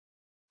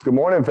Good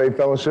morning, Faith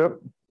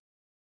Fellowship.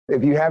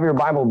 If you have your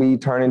Bible,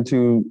 turn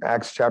into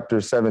Acts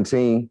chapter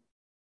 17.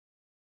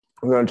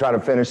 We're going to try to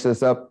finish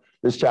this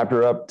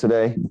chapter up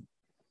today.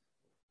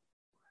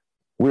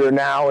 We are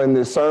now in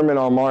the sermon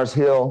on Mars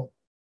Hill.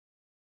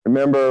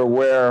 Remember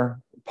where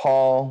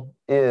Paul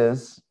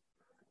is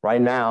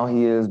right now.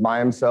 He is by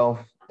himself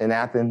in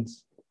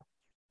Athens.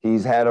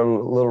 He's had a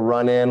little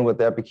run-in with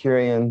the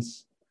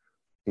Epicureans.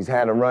 He's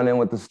had a run-in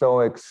with the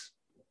Stoics.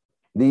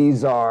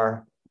 These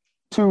are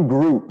two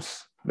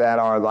groups that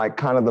are like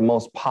kind of the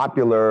most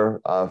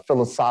popular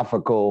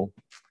philosophical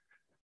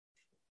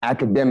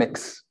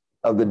academics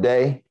of the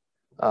day.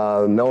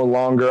 No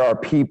longer are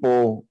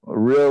people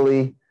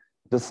really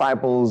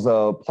disciples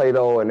of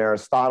Plato and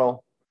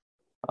Aristotle,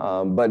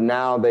 but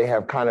now they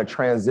have kind of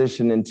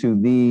transitioned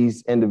into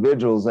these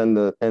individuals, and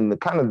the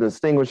kind of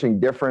distinguishing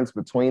difference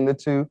between the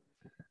two.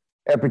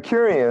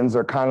 Epicureans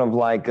are kind of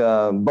like,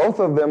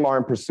 both of them are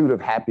in pursuit of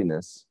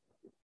happiness.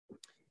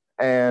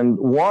 And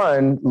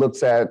one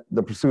looks at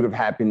the pursuit of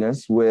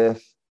happiness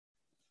with,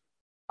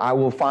 I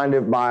will find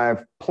it by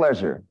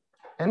pleasure.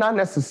 And not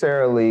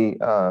necessarily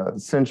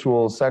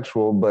sensual,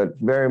 sexual, but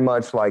very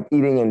much like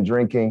eating and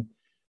drinking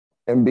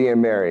and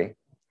being merry.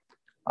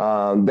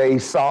 They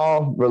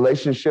saw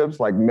relationships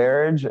like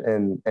marriage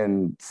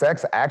and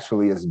sex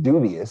actually as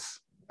dubious.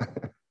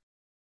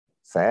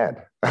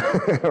 Sad,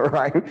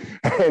 right?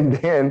 And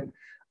then,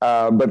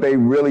 but they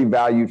really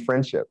valued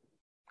friendship.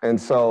 And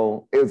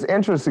so it's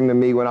interesting to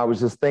me when I was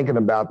just thinking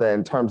about that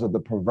in terms of the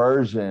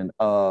perversion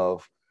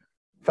of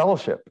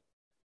fellowship,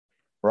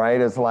 right?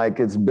 It's like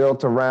it's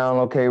built around,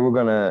 okay, we're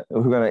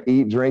gonna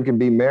eat, drink, and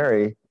be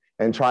merry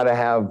and try to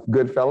have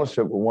good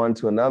fellowship with one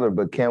to another.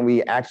 But can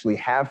we actually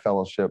have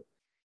fellowship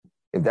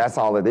if that's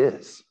all it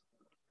is,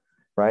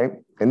 right?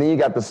 And then you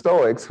got the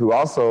Stoics, who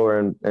also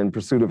are in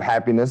pursuit of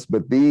happiness,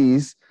 but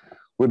these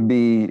would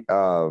be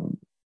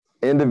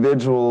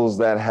individuals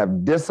that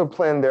have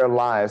disciplined their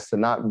lives to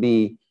not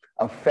be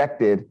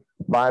affected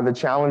by the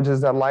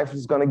challenges that life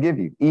is going to give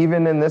you,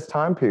 even in this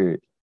time period.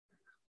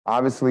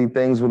 Obviously,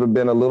 things would have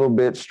been a little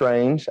bit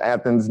strange.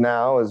 Athens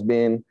now is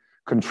being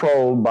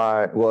controlled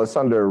by, well, it's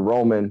under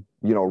Roman,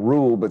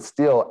 rule, but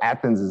still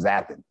Athens is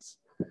Athens.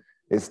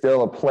 It's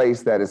still a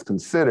place that is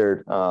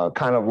considered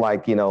kind of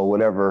like,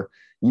 whatever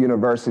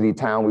university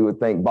town we would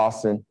think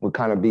Boston would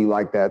kind of be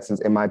like that, since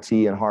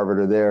MIT and Harvard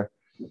are there.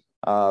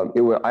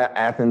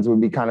 Athens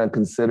would be kind of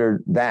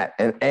considered that,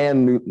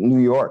 and New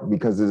York,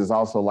 because it is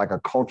also like a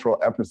cultural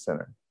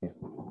epicenter.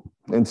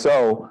 And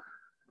so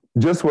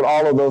just with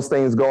all of those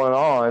things going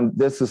on,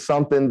 this is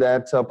something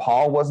that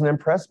Paul wasn't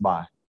impressed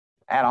by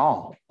at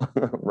all,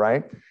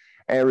 right?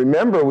 And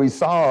remember, we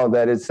saw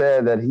that it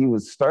said that he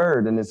was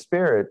stirred in his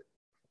spirit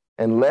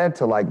and led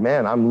to like,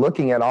 man, I'm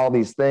looking at all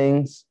these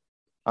things.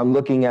 I'm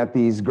looking at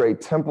these great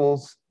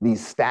temples,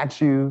 these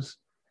statues.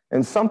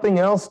 And something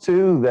else,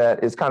 too,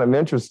 that is kind of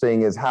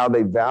interesting is how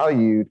they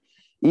valued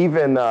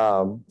even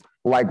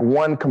like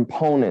one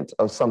component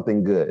of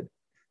something good.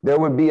 There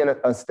would be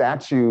a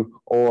statue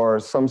or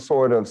some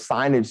sort of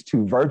signage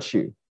to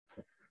virtue,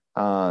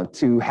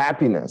 to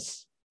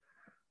happiness,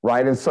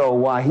 right? And so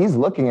while he's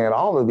looking at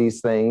all of these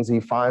things, he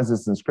finds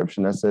this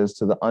inscription that says,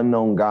 to the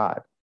unknown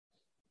God.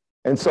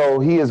 And so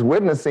he is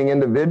witnessing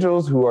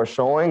individuals who are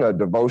showing a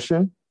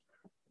devotion.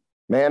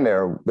 Man,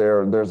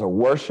 there's a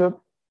worship.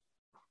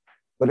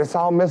 But it's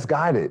all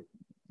misguided.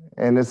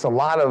 And it's a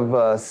lot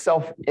of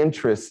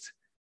self-interest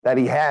that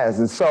he has.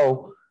 And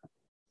so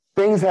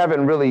things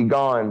haven't really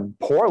gone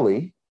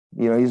poorly.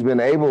 He's been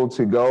able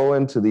to go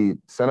into the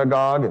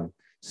synagogue and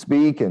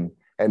speak. And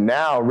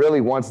now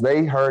really once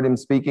they heard him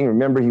speaking,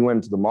 remember he went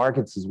into the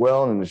markets as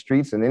well and in the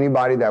streets, and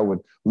anybody that would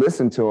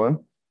listen to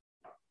him.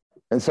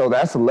 And so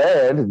that's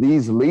led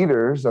these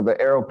leaders of the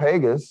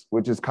Areopagus,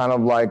 which is kind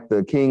of like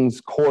the king's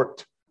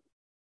court.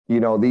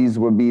 These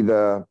would be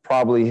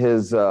probably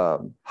his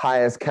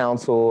highest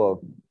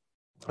council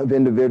of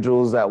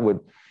individuals that would,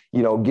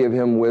 give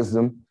him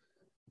wisdom,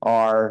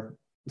 are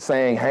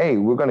saying, hey,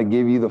 we're going to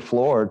give you the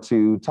floor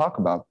to talk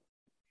about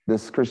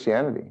this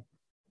Christianity.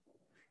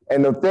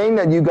 And the thing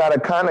that you got to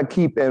kind of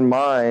keep in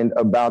mind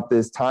about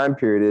this time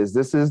period is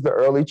this is the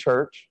early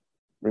church.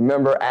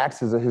 Remember,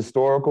 Acts is a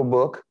historical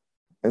book.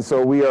 And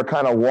so we are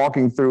kind of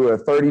walking through a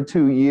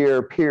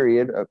 32-year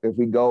period, if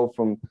we go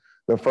from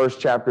the first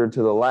chapter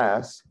to the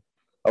last,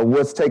 of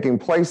what's taking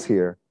place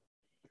here.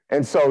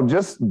 And so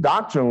just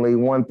doctrinally,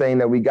 one thing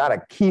that we got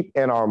to keep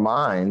in our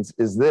minds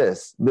is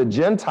this: the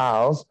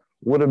Gentiles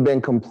would have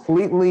been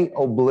completely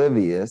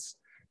oblivious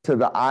to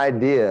the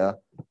idea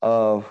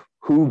of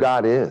who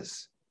God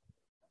is.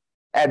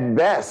 At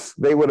best,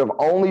 they would have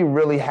only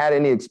really had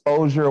any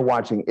exposure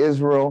watching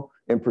Israel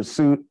in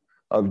pursuit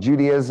of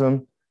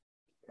Judaism.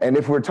 And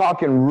if we're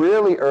talking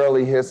really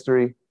early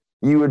history,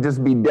 you would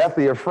just be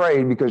deathly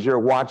afraid because you're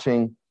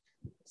watching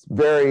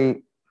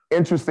very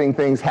interesting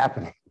things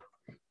happening.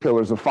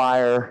 Pillars of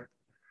fire,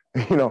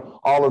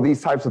 all of these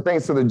types of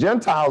things. So the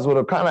Gentiles would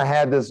have kind of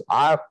had this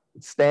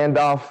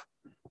standoff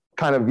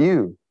kind of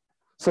view.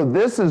 So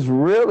this is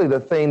really the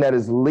thing that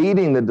is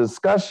leading the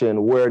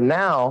discussion, where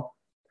now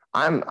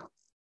I'm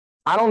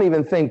I don't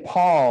even think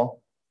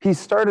Paul, he's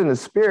stirred in the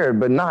spirit,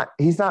 but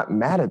he's not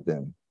mad at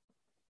them.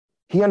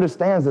 He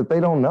understands that they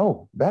don't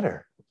know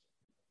better.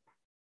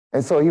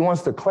 And so he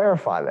wants to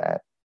clarify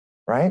that,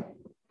 right?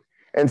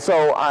 And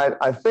so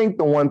I think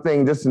the one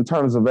thing, just in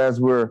terms of as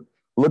we're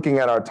looking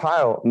at our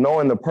title,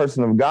 knowing the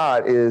person of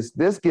God, is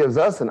this gives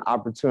us an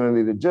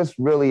opportunity to just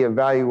really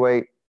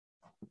evaluate,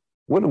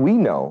 what do we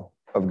know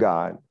of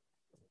God?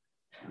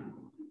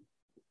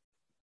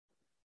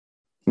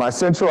 My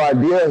central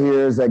idea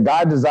here is that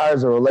God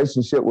desires a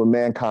relationship with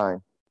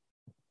mankind.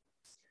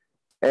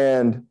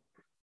 And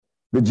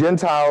the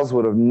Gentiles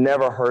would have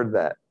never heard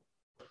that.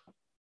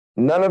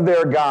 None of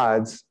their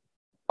gods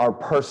are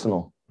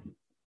personal.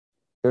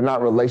 They're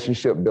not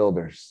relationship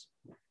builders.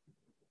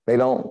 They're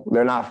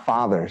not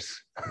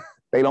fathers.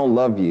 They don't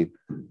love you.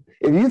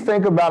 If you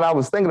think about, I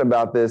was thinking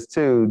about this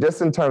too,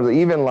 just in terms of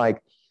even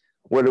like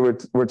what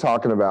we're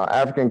talking about,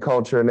 African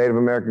culture, Native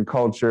American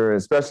culture,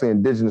 especially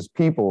indigenous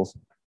peoples,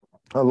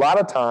 a lot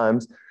of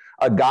times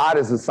a god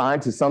is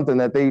assigned to something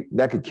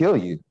that could kill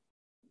you.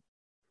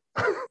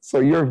 So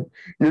you're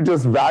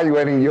just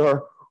evaluating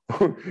your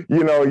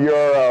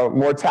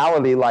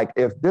mortality. Like,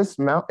 if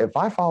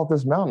I fall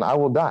this mountain, I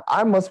will die.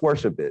 I must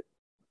worship it.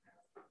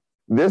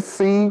 This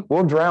sea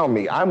will drown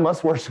me. I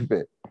must worship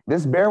it.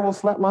 This bear will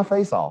slap my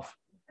face off.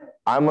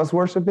 I must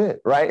worship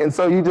it, right? And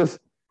so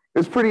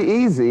it's pretty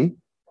easy.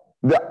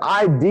 The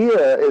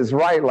idea is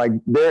right. Like,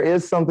 there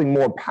is something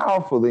more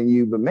powerful than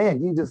you, but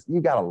man,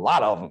 you got a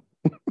lot of them.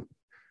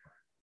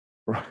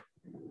 Right.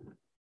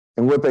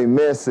 And what they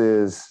miss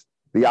is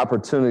the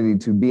opportunity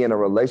to be in a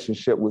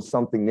relationship with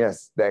something,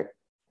 yes, that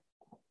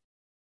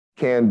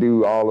can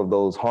do all of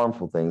those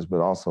harmful things, but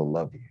also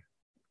love you,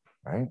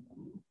 right?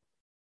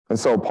 And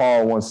so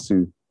Paul wants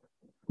to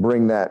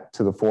bring that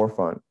to the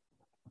forefront.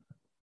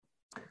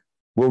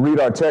 We'll read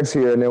our text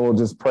here and then we'll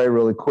just pray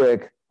really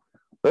quick.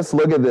 Let's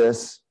look at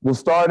this. We'll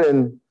start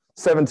in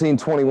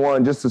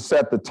 17:21 just to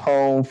set the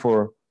tone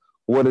for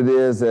what it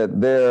is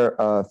that their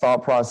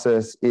thought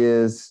process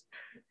is,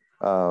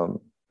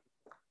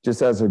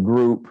 just as a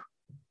group.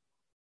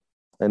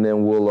 And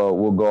then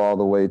we'll go all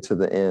the way to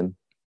the end.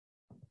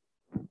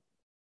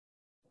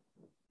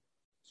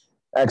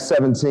 Acts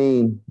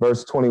 17,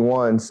 verse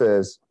 21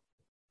 says,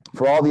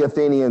 "For all the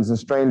Athenians and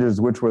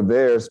strangers which were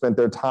there spent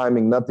their time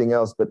in nothing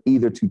else but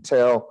either to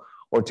tell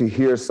or to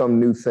hear some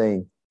new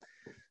thing.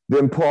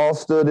 Then Paul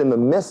stood in the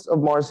midst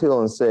of Mars Hill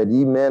and said,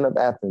 'Ye men of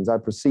Athens, I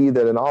perceive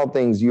that in all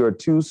things you are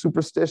too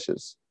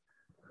superstitious.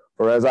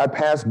 For as I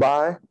passed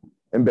by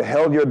and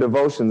beheld your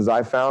devotions,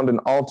 I found an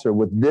altar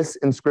with this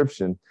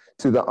inscription,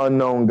 to the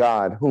unknown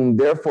God, whom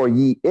therefore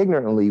ye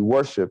ignorantly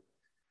worship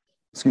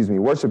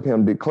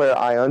him, declare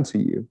I unto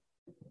you.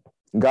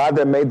 God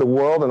that made the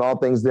world and all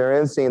things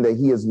therein, seeing that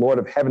he is Lord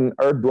of heaven and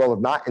earth,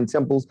 dwelleth not in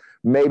temples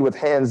made with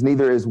hands,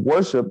 neither is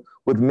worship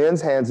with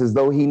men's hands as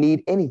though he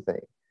need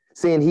anything,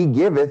 seeing he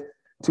giveth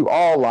to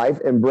all life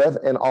and breath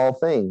and all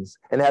things,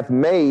 and hath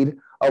made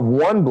of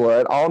one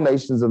blood all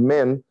nations of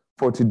men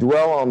for to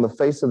dwell on the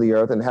face of the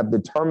earth, and hath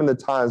determined the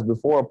times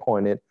before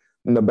appointed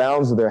and the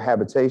bounds of their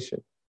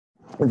habitation,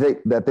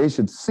 that they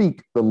should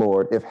seek the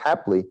Lord, if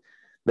haply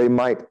they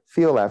might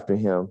feel after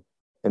him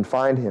and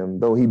find him,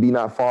 though he be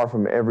not far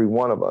from every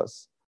one of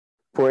us.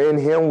 For in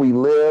him we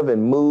live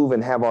and move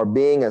and have our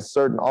being, as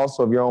certain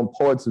also of your own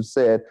poets have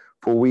said,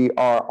 for we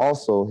are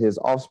also his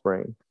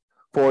offspring.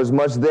 For as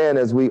much then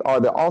as we are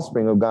the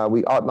offspring of God,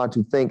 we ought not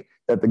to think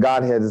that the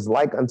Godhead is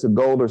like unto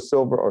gold or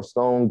silver or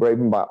stone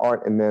graven by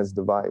art and man's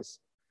device.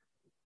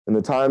 In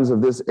the times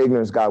of this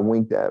ignorance God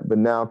winked at, but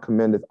now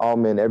commendeth all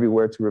men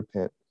everywhere to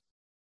repent,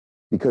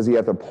 because he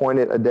hath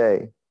appointed a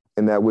day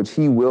in that which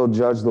he will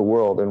judge the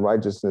world in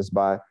righteousness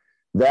by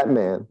that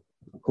man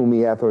whom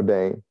he hath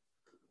ordained,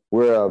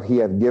 whereof he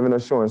hath given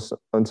assurance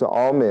unto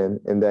all men,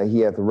 and that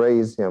he hath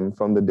raised him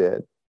from the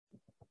dead.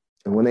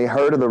 And when they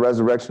heard of the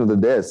resurrection of the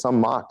dead, some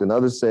mocked, and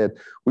others said,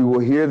 we will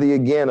hear thee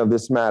again of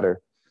this matter.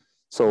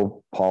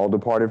 So Paul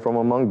departed from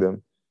among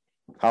them.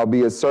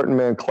 Howbeit a certain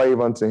man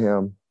clave unto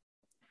him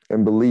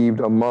and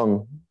believed,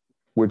 among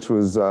which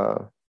was,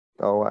 I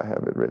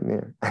have it written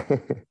here.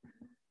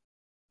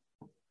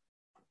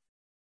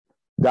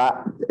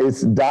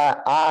 It's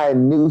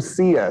Dionysius.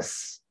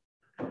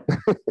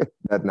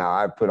 That now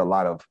I put a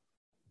lot of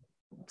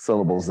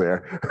syllables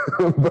there,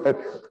 but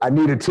I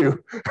needed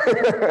to,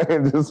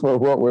 just for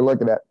what we're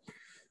looking at.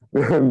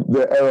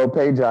 The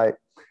Areopagite,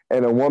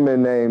 and a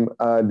woman named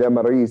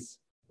Damaris,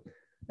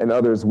 and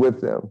others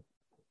with them.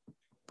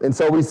 And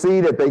so we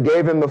see that they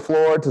gave him the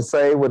floor to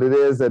say what it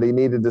is that he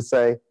needed to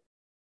say.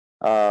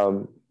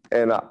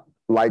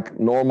 Like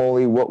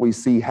normally what we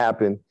see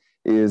happen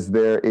is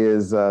there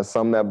is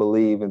some that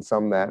believe and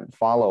some that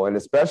follow. And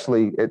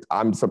especially,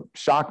 I'm so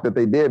shocked that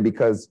they did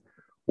because,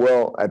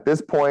 well, at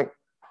this point,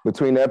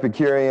 between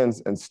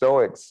Epicureans and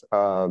Stoics,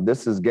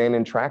 this is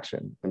gaining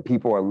traction and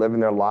people are living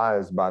their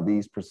lives by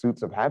these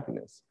pursuits of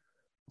happiness.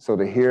 So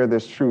to hear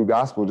this true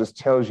gospel just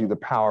tells you the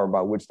power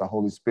by which the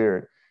Holy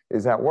Spirit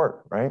is at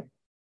work, right?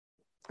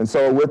 And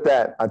so with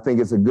that, I think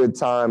it's a good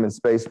time and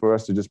space for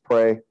us to just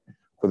pray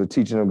for the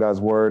teaching of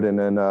God's word, and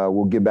then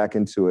we'll get back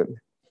into it.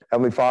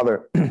 Heavenly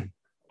Father,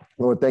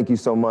 Lord, thank you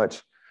so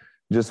much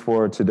just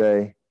for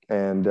today.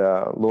 And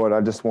Lord,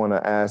 I just want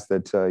to ask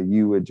that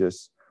you would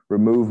just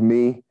remove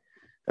me,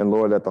 and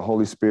Lord, that the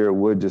Holy Spirit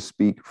would just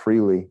speak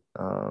freely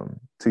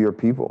to your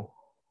people.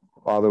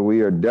 Father,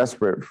 we are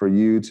desperate for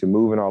you to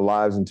move in our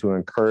lives and to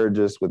encourage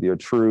us with your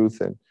truth,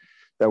 and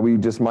that we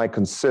just might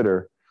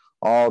consider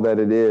all that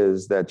it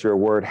is that your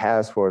word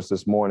has for us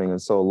this morning.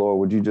 And so, Lord,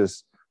 would you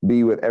just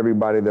be with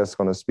everybody that's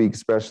going to speak,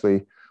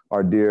 especially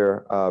our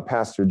dear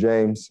Pastor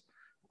James,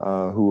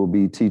 who will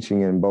be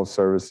teaching in both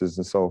services.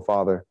 And so,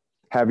 Father,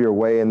 have your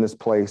way in this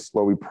place.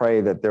 Lord, we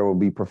pray that there will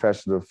be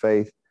professions of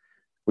faith.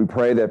 We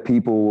pray that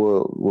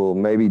people will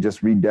maybe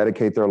just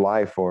rededicate their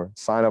life or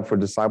sign up for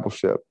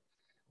discipleship.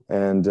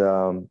 And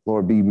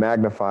Lord, be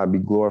magnified, be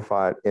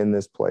glorified in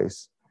this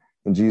place.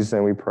 In Jesus'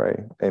 name we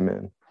pray.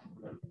 Amen.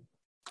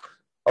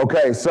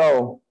 Okay,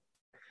 so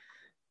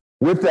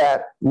with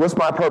that, what's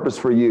my purpose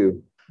for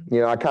you?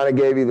 You know, I kind of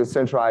gave you the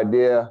central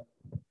idea,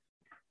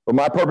 but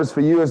my purpose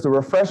for you is to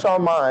refresh our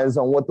minds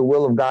on what the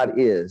will of God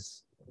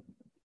is.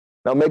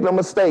 Now, make no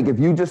mistake, if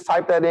you just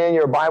type that in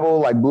your Bible,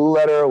 like Blue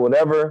Letter or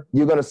whatever,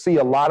 you're going to see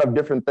a lot of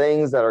different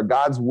things that are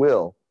God's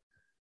will.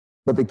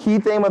 But the key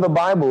theme of the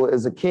Bible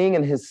is a king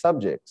and his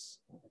subjects.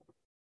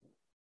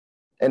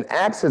 And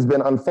Acts has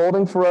been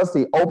unfolding for us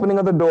the opening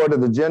of the door to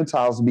the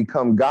Gentiles to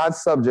become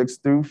God's subjects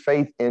through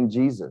faith in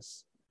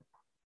Jesus.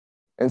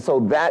 And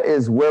so that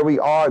is where we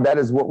are. That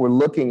is what we're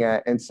looking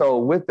at. And so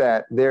with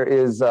that, there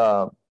is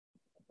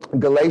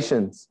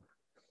Galatians,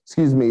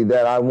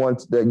 that I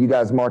want that you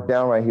guys mark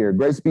down right here.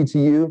 Grace be to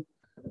you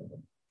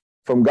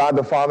from God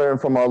the Father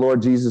and from our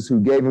Lord Jesus, who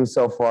gave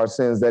himself for our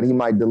sins, that he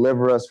might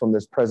deliver us from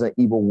this present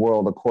evil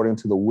world according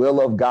to the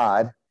will of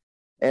God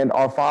and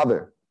our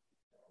Father.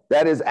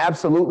 That is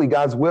absolutely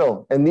God's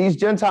will. And these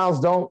Gentiles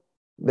don't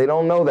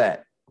know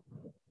that.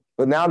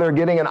 But now they're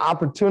getting an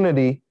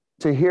opportunity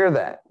to hear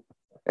that.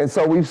 And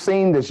so we've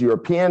seen this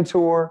European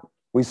tour.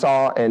 We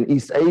saw an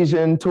East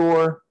Asian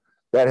tour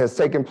that has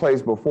taken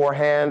place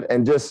beforehand.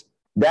 And just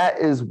that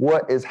is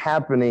what is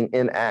happening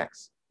in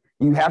Acts.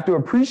 You have to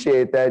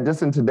appreciate that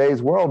just in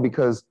today's world,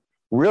 because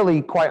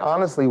really, quite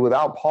honestly,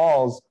 without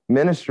Paul's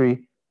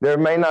ministry, there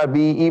may not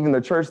be even the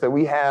church that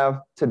we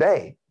have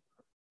today.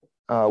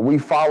 We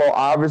follow,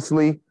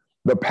 obviously,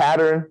 the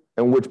pattern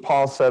in which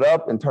Paul set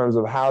up in terms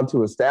of how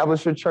to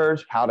establish a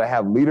church, how to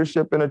have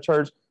leadership in a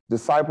church,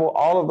 disciple,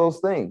 all of those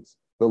things.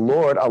 The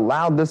Lord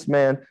allowed this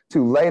man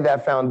to lay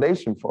that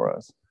foundation for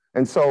us.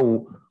 And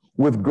so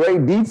with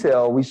great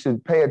detail, we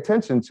should pay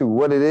attention to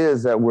what it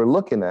is that we're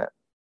looking at.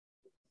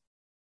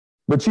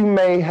 But you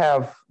may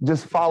have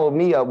just followed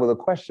me up with a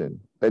question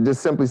that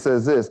just simply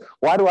says this: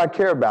 why do I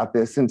care about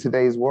this in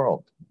today's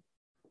world?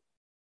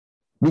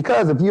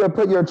 Because if you have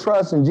put your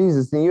trust in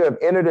Jesus, then you have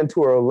entered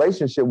into a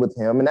relationship with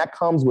him, and that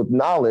comes with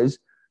knowledge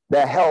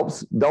that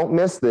helps, don't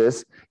miss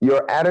this,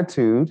 your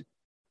attitude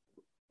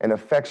and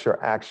affects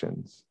your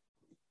actions.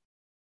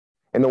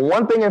 And the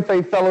one thing in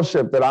Faith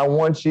Fellowship that I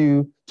want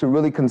you to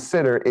really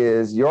consider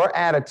is your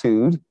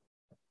attitude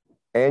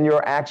and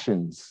your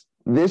actions.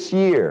 This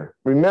year,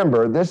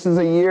 remember, this is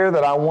a year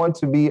that I want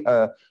to be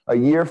a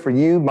year for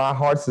you. My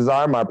heart's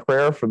desire, my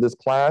prayer for this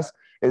class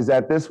is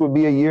that this would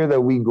be a year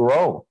that we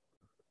grow,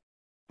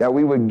 that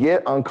we would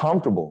get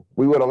uncomfortable.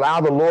 We would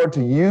allow the Lord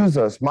to use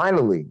us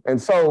mightily.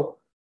 And so,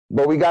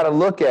 but we got to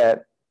look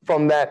at,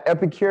 from that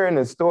Epicurean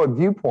and Stoic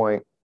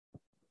viewpoint,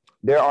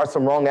 there are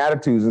some wrong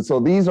attitudes. And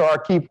so these are our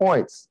key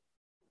points.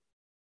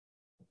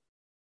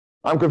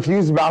 I'm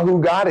confused about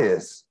who God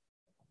is.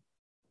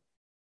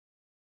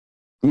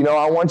 You know,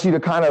 I want you to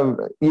kind of,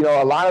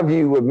 a lot of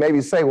you would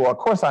maybe say, well, of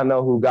course I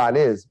know who God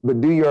is,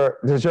 but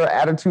does your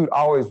attitude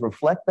always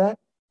reflect that?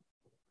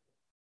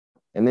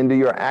 And then do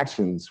your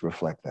actions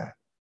reflect that?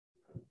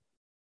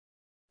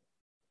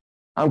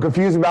 I'm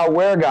confused about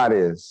where God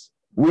is.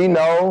 We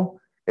know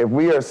if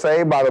we are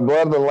saved by the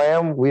blood of the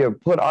Lamb, we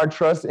have put our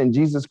trust in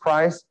Jesus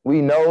Christ.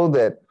 We know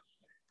that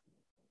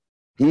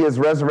he is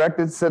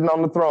resurrected, sitting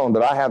on the throne,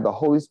 that I have the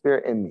Holy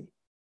Spirit in me.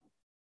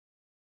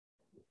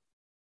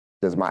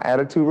 Does my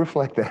attitude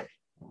reflect that?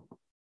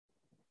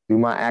 Do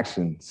my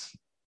actions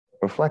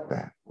reflect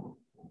that?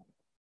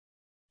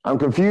 I'm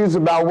confused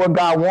about what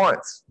God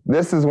wants.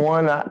 This is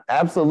one that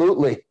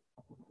absolutely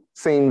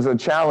seems a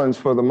challenge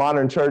for the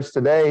modern church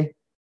today.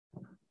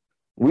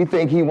 We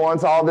think he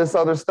wants all this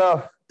other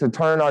stuff to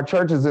turn our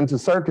churches into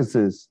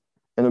circuses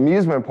and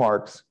amusement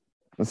parks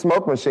and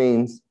smoke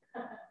machines.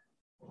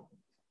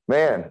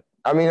 Man,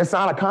 I mean, it's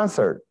not a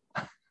concert.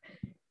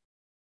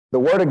 The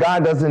Word of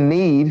God doesn't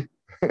need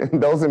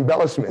those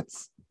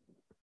embellishments,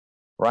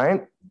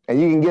 right? And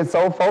you can get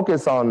so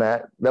focused on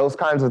those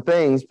kinds of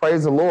things.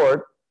 Praise the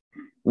Lord.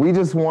 We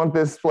just want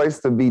this place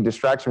to be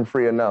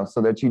distraction-free enough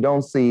so that you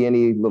don't see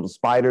any little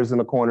spiders in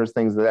the corners,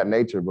 things of that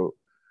nature. But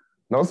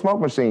no smoke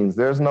machines.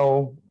 There's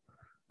no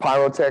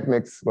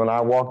pyrotechnics when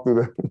I walk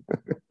through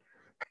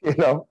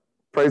the,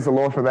 praise the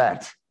Lord for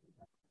that.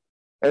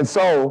 And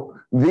so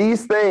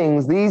these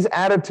things, these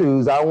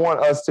attitudes, I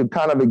want us to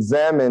kind of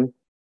examine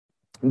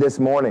this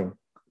morning.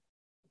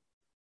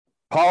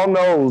 Paul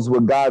knows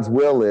what God's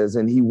will is,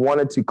 and he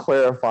wanted to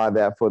clarify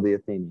that for the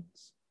Athenians.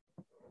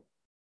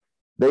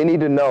 They need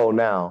to know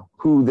now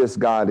who this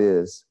God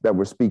is that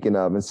we're speaking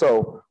of. And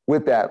so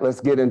with that, let's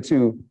get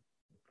into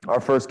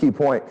our first key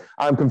point.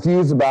 I'm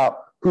confused about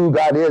who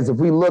God is. If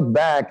we look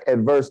back at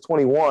verse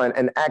 21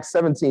 and Acts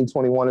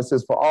 17:21, it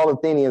says, for all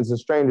Athenians and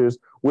strangers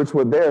which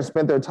were there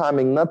spent their time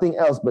in nothing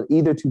else but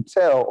either to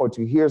tell or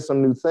to hear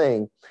some new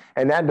thing.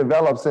 And that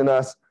develops in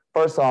us,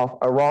 first off,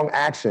 a wrong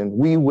action.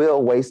 We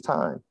will waste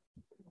time.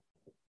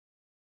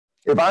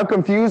 If I'm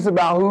confused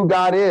about who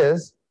God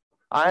is,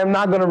 I am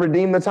not going to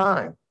redeem the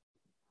time.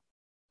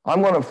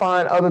 I'm going to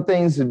find other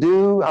things to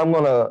do. I'm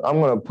going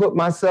to put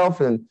myself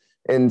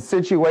in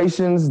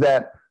situations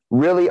that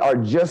really are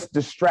just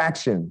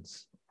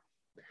distractions.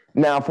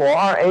 Now, for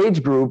our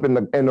age group and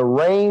the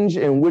range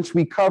in which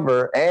we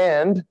cover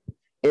and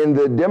in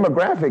the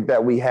demographic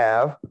that we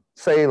have,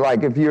 say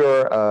like if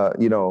you're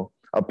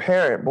a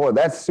parent, boy,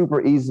 that's super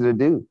easy to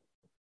do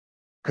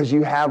because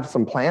you have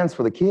some plans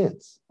for the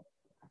kids.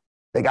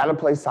 They got to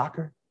play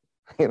soccer,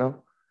 they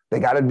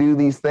got to do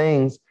these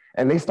things,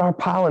 and they start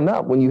piling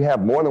up when you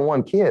have more than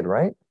one kid,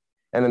 right?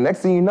 And the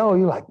next thing you know,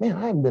 you're like, man,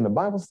 I haven't been to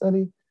Bible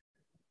study.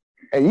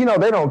 And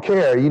they don't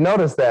care. You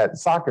notice that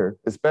soccer,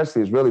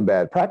 especially, is really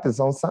bad. Practice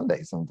on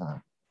Sunday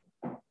sometimes.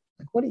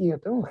 Like, what are you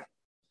doing?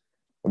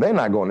 Well, they're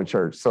not going to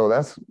church, so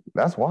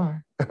that's why,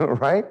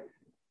 right?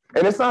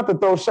 And it's not to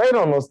throw shade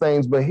on those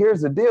things, but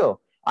here's the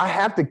deal. I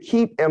have to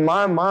keep in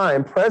my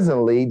mind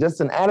presently just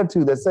an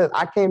attitude that says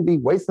I can't be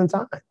wasting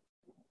time.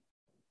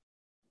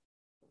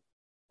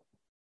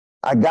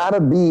 I got to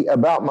be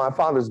about my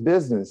Father's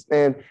business.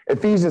 And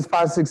Ephesians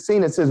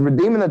 5:16, it says,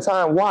 redeeming the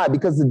time. Why?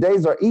 Because the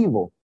days are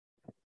evil.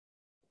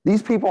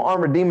 These people aren't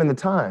redeeming the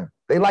time.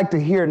 They like to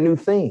hear new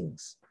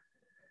things.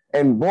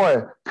 And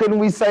boy, couldn't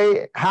we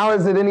say, how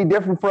is it any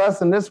different for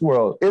us in this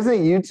world? Isn't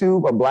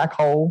YouTube a black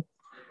hole?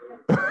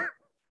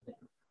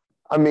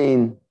 I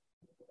mean,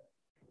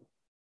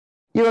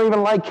 you don't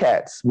even like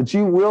cats, but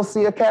you will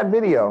see a cat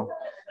video.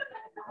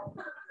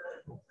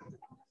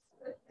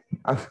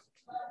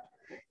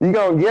 You're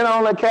going to get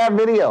on a cat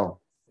video.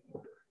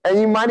 And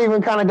you might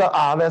even kind of go,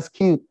 oh, that's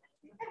cute.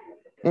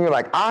 And you're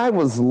like, I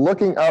was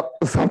looking up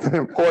something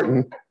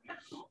important.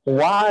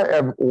 Why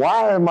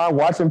am I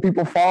watching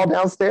people fall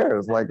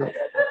downstairs?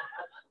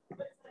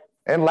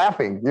 And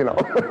laughing,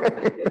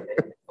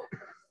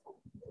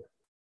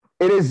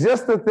 It is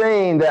just the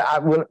thing that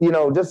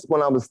just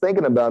when I was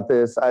thinking about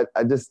this,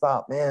 I just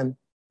thought, man,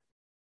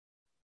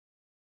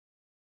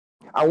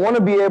 I want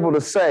to be able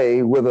to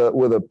say with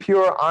a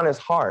pure,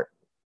 honest heart,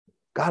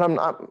 God,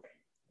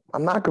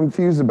 I'm not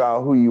confused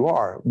about who you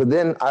are. But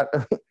then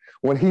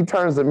when he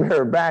turns the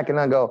mirror back and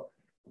I go,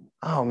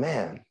 oh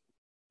man,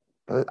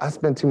 but I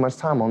spent too much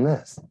time on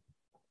this.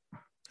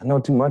 I know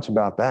too much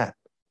about that.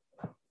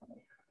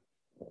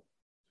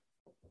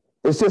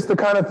 It's just the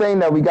kind of thing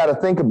that we got to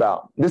think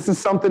about. This is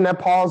something that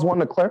Paul's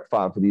wanting to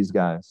clarify for these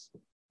guys.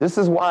 This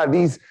is why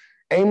these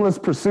aimless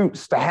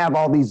pursuits to have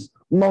all these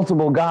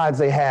multiple gods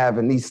they have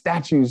and these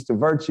statues to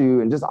virtue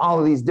and just all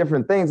of these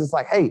different things. It's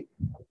like, hey,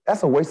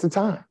 that's a waste of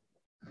time.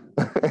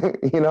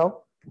 You're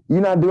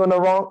not doing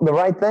the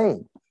right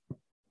thing.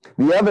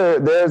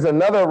 There's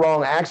another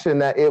wrong action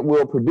that it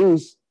will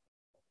produce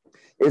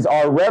is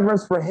our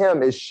reverence for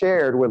him is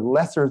shared with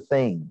lesser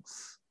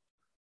things.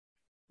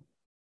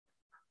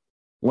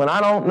 When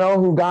I don't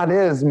know who God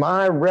is,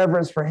 my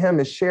reverence for him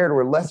is shared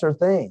with lesser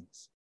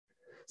things.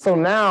 So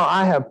now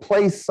I have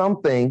placed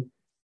something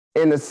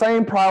in the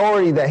same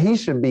priority that he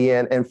should be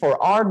in. And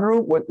for our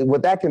group,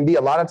 what that can be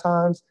a lot of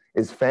times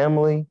is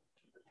family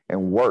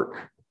and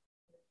work.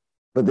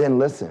 But then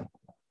listen,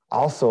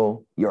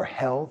 also your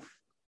health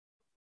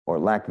or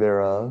lack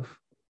thereof.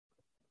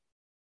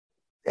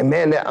 And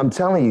man, I'm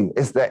telling you,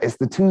 it's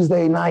the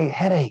Tuesday night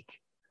headache.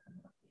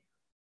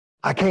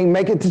 I can't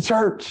make it to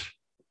church.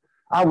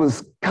 I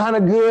was kind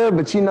of good,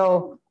 but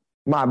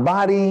my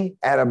body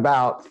at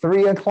about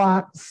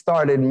 3:00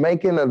 started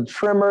making a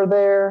tremor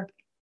there.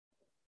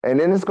 And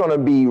then it's going to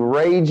be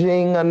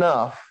raging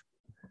enough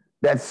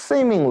that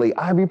seemingly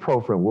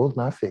ibuprofen will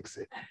not fix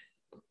it.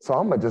 So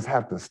I'm going to just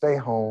have to stay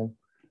home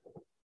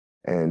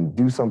and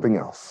do something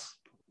else,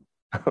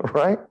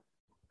 right?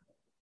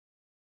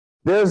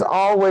 There's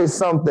always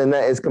something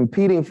that is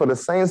competing for the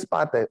same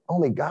spot that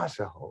only God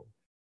should hold.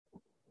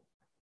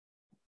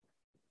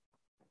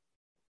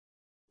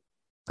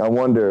 I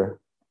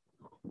wonder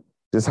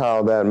just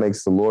how that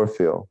makes the Lord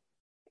feel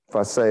if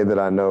I say that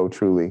I know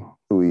truly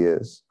who he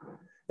is.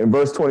 In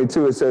verse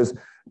 22, it says,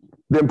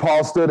 then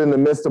Paul stood in the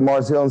midst of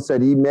Mars Hill and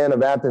said, ye men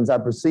of Athens, I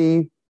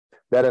perceive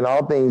that in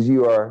all things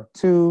you are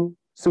too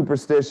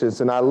superstitious.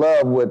 And I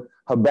love what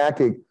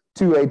Habakkuk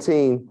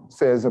 2:18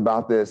 says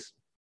about this.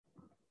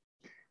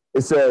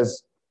 It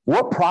says,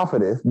 what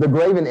profiteth the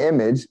graven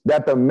image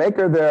that the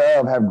maker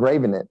thereof have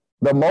graven it,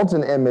 the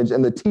molten image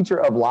and the teacher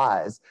of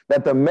lies,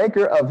 that the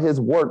maker of his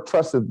work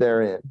trusteth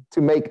therein, to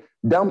make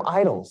dumb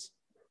idols?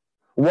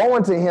 Woe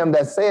unto him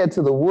that saith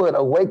to the wood,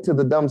 awake, to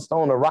the dumb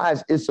stone,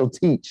 arise, it shall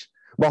teach.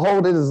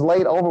 Behold, it is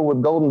laid over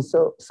with gold and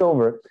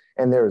silver,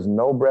 and there is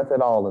no breath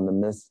at all in the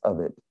midst of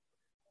it.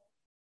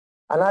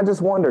 And I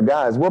just wonder,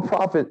 guys, what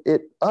profit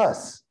it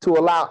us to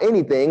allow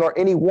anything or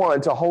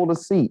anyone to hold a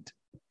seat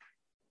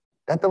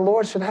that the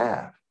Lord should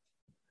have?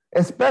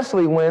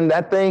 Especially when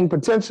that thing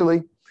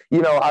potentially,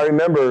 I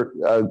remember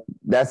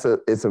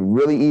it's a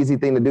really easy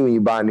thing to do when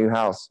you buy a new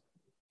house.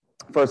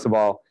 First of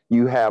all,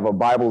 you have a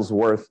Bible's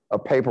worth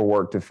of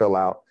paperwork to fill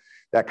out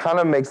that kind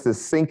of makes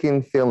this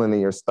sinking feeling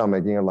in your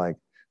stomach. And you're like,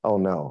 oh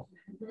no,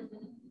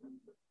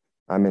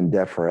 I'm in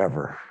debt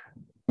forever.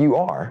 You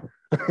are.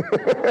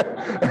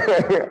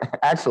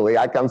 Actually,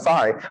 I'm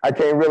sorry. I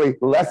can't really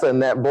lessen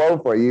that blow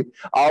for you.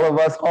 All of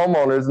us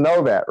homeowners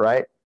know that,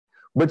 right?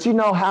 But you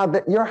know how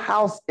that your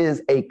house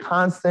is a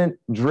constant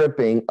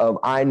dripping of,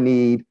 I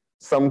need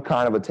some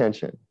kind of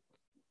attention.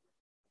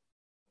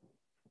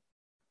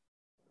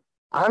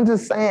 I'm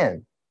just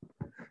saying,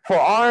 for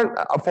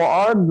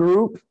our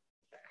group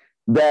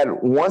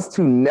that wants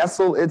to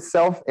nestle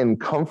itself in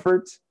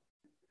comfort,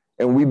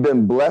 and we've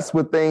been blessed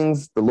with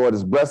things, the Lord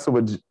has blessed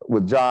us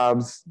with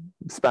jobs,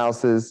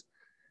 spouses,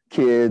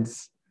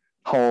 kids,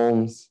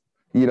 homes,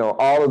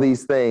 all of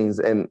these things.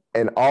 And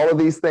all of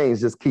these things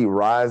just keep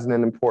rising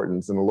in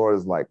importance. And the Lord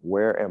is like,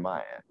 where am I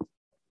at?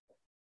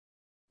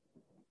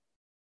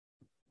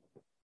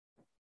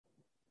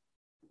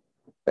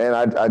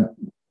 And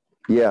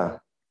yeah,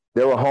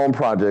 there were home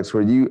projects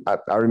where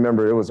I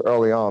remember it was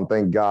early on,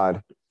 thank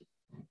God,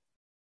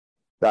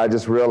 that I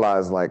just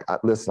realized, like,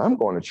 listen, I'm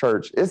going to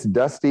church. It's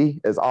dusty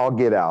as all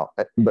get out,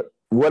 but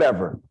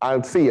whatever.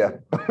 I'll see ya.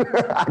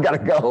 I got to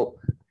go.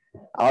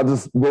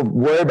 We'll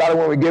worry about it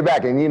when we get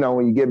back. And,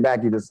 when you get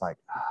back, you're just like,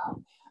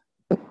 oh,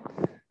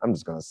 I'm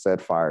just going to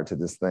set fire to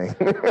this thing.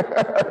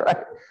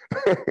 Right?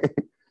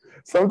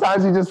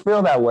 Sometimes you just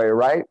feel that way,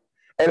 right?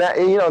 And,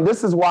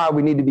 this is why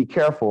we need to be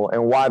careful,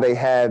 and why they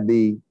had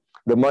the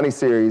money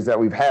series that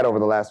we've had over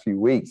the last few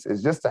weeks,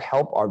 is just to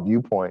help our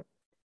viewpoint.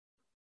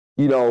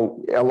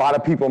 A lot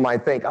of people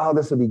might think, oh,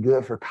 this would be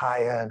good for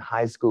Kaya in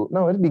high school.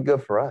 No, it'd be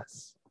good for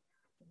us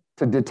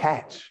to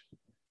detach.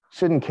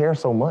 Shouldn't care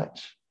so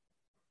much.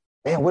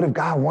 Man, what if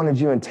God wanted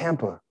you in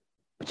Tampa,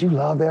 but you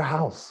love their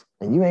house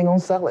and you ain't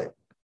gonna sell it?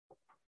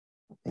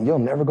 And you'll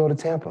never go to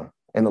Tampa,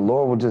 and the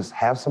Lord will just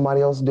have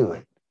somebody else do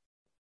it.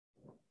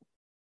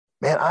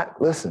 Man,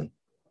 listen,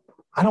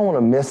 I don't want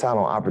to miss out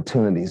on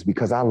opportunities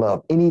because I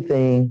love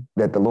anything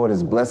that the Lord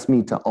has blessed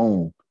me to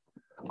own.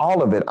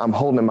 All of it, I'm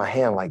holding in my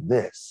hand like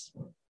this,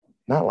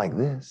 not like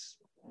this.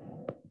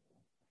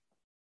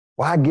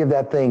 Why give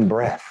that thing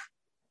breath?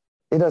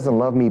 It doesn't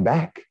love me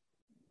back.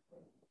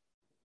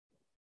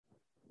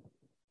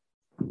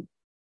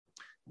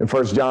 In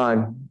 1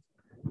 John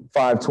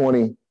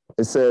 5:20,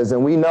 it says,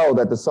 and we know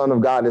that the Son of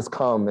God is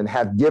come and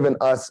hath given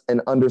us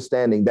an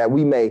understanding that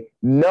we may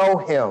know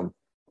him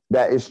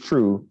that is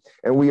true,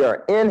 and we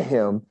are in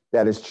him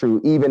that is true,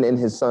 even in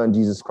his Son,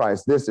 Jesus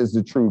Christ. This is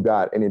the true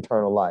God and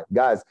eternal life.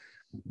 Guys,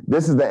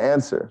 this is the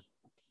answer.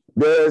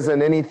 There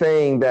isn't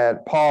anything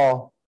that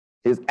Paul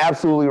is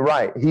absolutely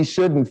right. He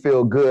shouldn't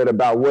feel good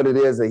about what it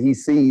is that he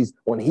sees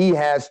when he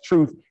has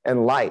truth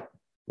and light.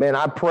 Man,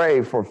 I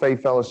pray for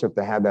Faith Fellowship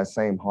to have that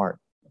same heart.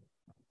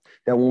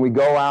 That when we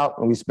go out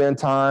and we spend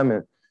time,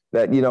 and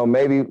that,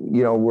 maybe,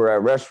 we're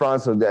at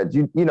restaurants, so that,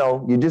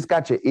 you just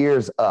got your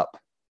ears up.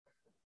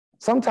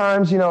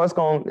 Sometimes, you're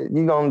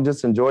going to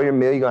just enjoy your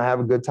meal. You're going to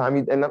have a good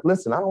time. And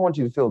listen, I don't want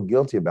you to feel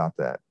guilty about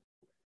that.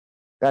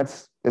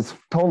 It's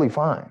totally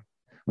fine.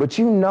 But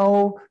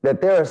that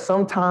there are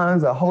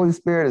sometimes the Holy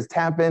Spirit is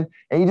tapping,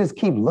 and you just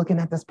keep looking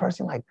at this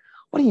person like,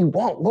 what do you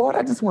want, Lord?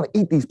 I just want to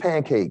eat these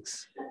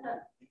pancakes.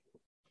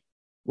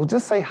 Well,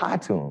 just say hi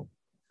to them.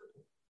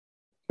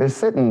 They're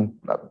sitting,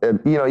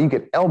 you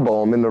could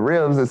elbow them in the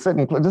ribs. They're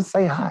sitting, just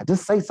say hi,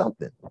 just say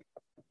something.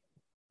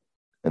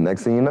 And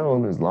next thing you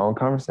know, there's a long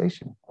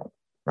conversation,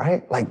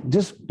 right? Like,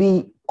 just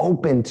be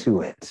open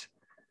to it.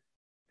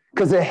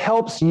 Because it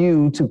helps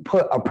you to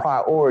put a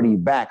priority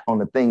back on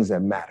the things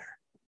that matter.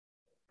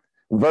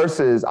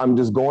 Versus, I'm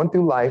just going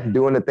through life,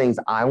 doing the things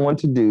I want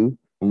to do,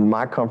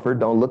 my comfort.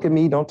 Don't look at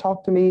me, don't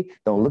talk to me,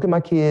 don't look at my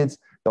kids,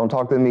 don't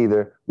talk to them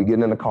either. We get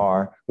in the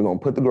car, we're going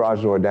to put the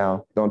garage door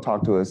down, don't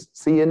talk to us.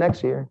 See you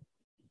next year.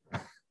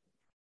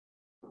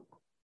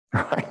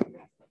 Right?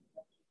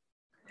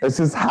 It's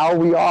just how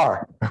we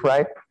are,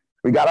 right?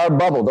 We got our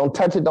bubble. Don't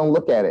touch it, don't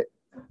look at it.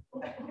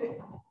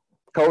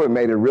 COVID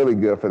made it really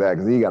good for that,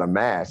 because you got a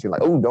mask. You're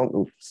like, oh,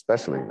 don't,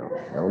 especially, no.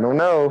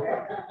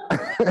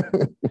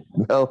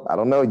 No, I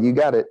don't know. You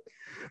got it.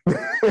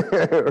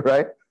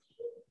 Right?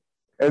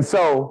 And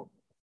so,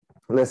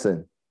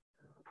 listen,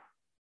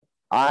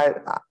 I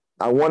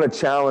want to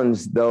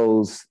challenge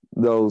those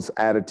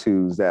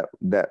attitudes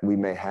that we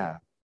may have,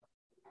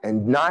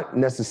 and not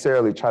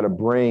necessarily try to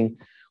bring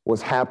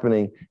what's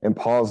happening in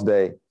Paul's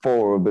day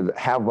forward, but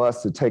have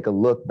us to take a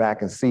look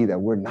back and see that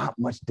we're not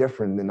much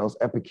different than those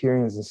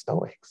Epicureans and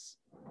Stoics.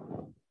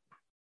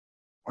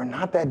 We're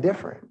not that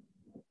different.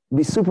 It'd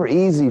be super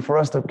easy for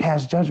us to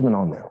cast judgment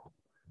on them,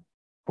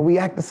 but we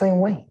act the same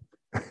way,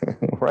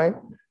 right?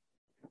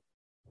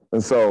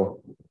 And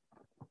so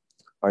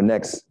our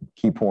next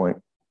key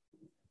point,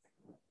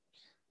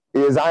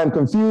 is I am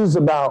confused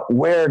about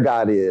where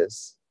God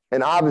is.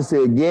 And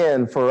obviously,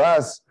 again, for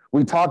us,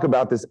 we talk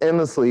about this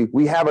endlessly.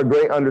 We have a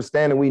great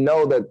understanding. We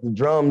know that the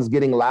drums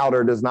getting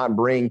louder does not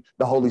bring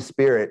the Holy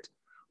Spirit,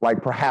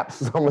 like perhaps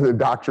some of the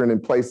doctrine in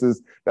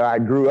places that I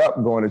grew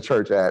up going to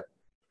church at.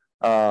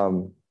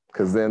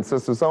 Because then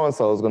Sister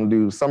So-and-so is going to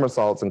do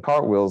somersaults and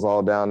cartwheels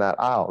all down that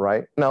aisle,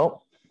 right?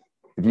 No,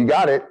 if you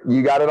got it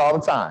all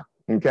the time,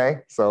 okay?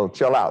 So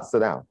chill out, sit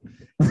down.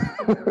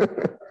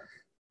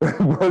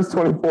 Verse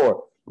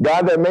 24,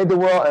 God that made the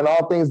world and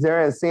all things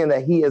therein, seeing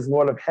that he is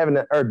Lord of heaven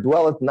and earth,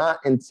 dwelleth not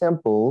in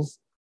temples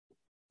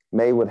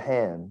made with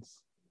hands.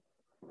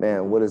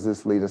 Man, what does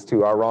this lead us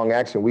to? Our wrong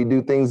action. We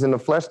do things in the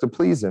flesh to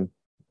please him.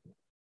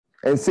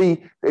 And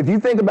see, if you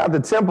think about the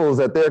temples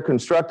that they're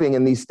constructing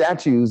and these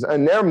statues,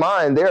 in their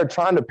mind, they're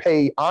trying to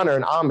pay honor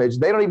and homage.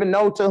 They don't even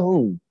know to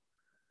whom.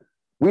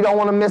 We don't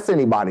want to miss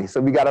anybody,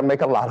 so we got to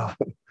make a lot of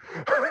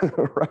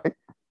them, right?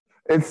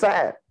 It's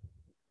sad.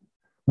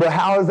 But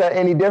how is that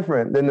any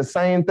different than the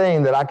same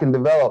thing that I can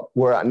develop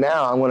where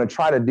now I'm going to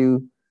try to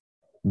do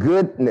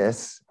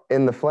goodness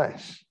in the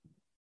flesh?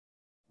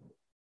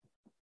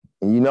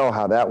 And you know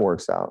how that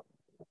works out.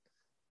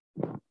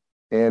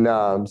 In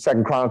 2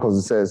 Chronicles,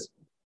 it says,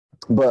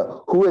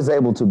 but who is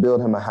able to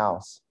build him a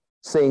house,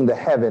 seeing the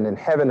heaven and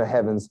heaven of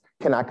heavens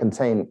cannot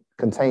contain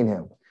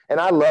him? And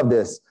I love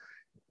this.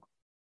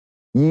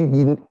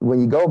 When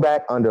you go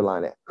back,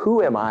 underline it.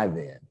 Who am I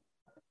then?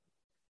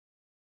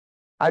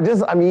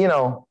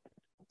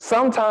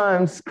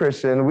 Sometimes,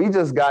 Christian, we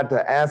just got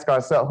to ask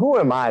ourselves, who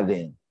am I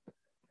then?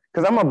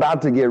 Because I'm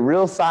about to get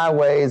real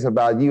sideways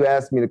about you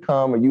asked me to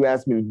come or you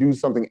asked me to do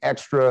something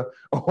extra,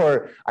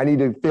 or I need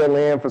to fill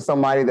in for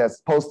somebody that's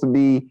supposed to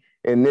be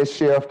in this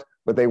shift,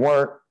 but they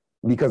weren't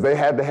because they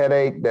had the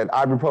headache that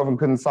ibuprofen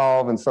couldn't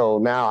solve. And so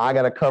now I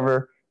got to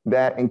cover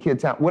that in Kid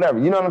Town, whatever.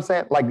 You know what I'm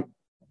saying? Like,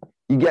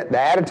 you get the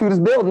attitude is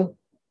building.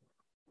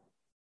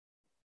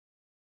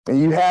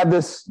 And you have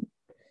this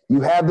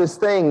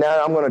thing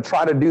now, I'm going to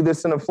try to do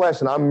this in the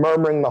flesh, and I'm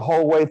murmuring the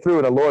whole way through.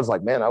 And the Lord's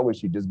like, man, I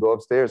wish you'd just go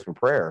upstairs for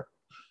prayer.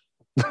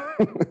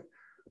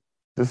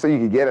 Just so you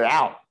could get it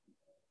out.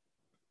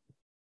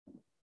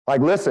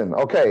 Like, listen,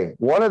 okay,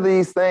 one of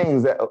these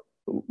things that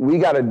we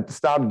got to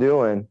stop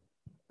doing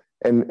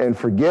and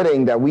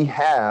forgetting that we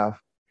have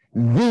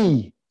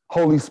the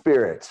Holy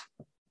Spirit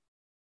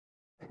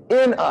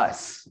in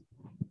us.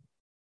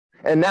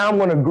 And now I'm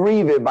going to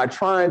grieve it by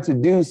trying to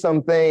do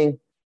something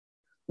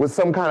with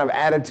some kind of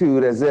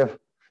attitude as if,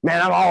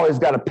 man, I've always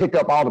got to pick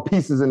up all the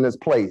pieces in this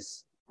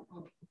place.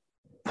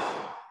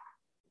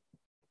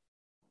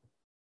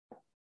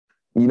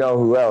 You know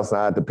who else?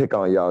 I had to pick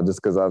on y'all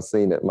just because I've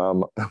seen it. My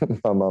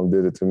mom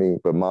did it to me.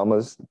 But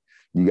mamas,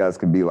 you guys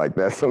can be like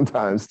that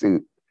sometimes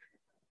too,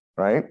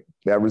 right?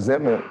 That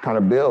resentment kind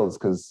of builds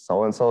because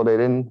so-and-so, they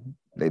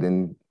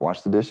didn't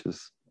wash the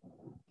dishes.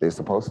 They're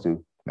supposed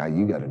to. Now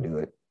you got to do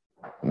it.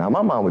 Now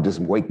my mom would just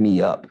wake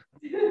me up.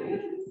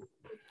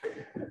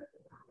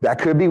 That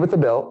could be with the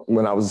belt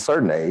when I was a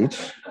certain age,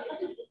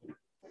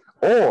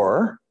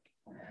 or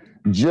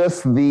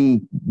just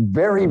the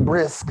very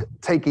brisk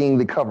taking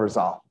the covers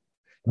off.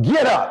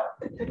 Get up.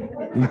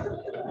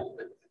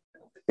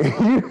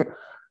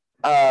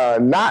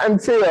 Not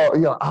until,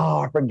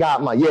 I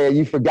forgot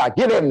you forgot.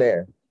 Get in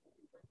there.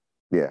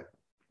 Yeah.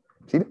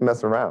 She didn't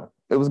mess around.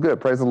 It was good.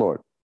 Praise the Lord.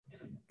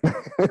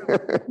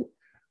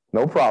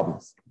 No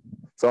problems.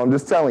 So I'm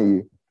just telling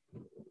you,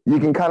 you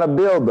can kind of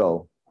build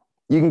though.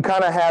 You can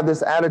kind of have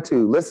this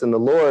attitude. Listen, the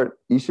Lord,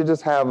 you should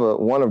just have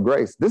one of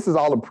grace. This is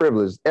all a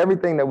privilege.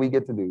 Everything that we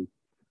get to do.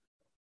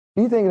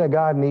 Do you think that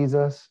God needs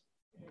us?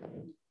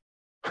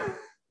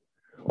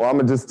 Well, I'm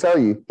going to just tell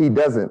you, he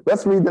doesn't.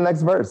 Let's read the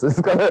next verse.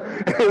 It's going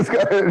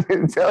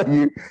to tell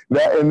you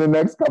that in the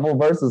next couple of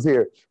verses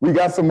here. We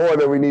got some more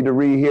that we need to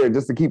read here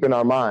just to keep in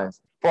our minds.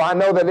 For I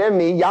know that in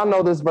me, y'all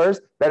know this verse,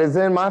 that is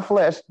in my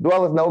flesh,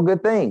 dwelleth no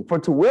good thing. For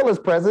to will is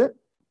present.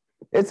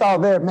 It's all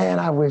there. Man,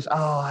 I wish,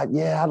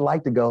 I'd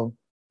like to go.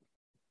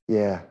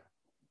 Yeah.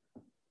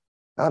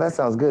 Oh, that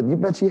sounds good. You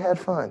bet you had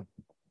fun.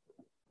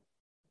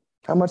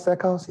 How much that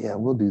cost? Yeah,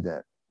 we'll do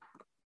that.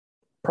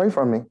 Pray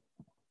for me.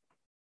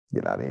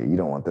 Get out of here. You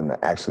don't want them to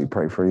actually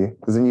pray for you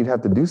because then you'd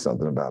have to do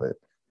something about it.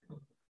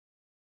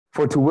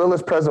 For to will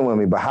is present with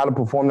me, but how to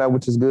perform that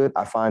which is good,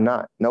 I find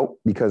not. Nope,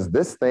 because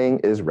this thing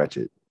is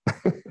wretched.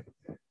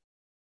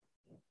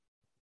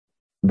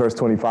 Verse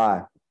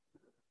 25.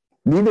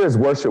 Neither is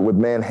worship with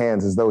man's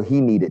hands as though he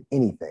needed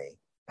anything.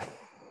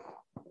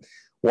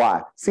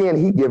 Why?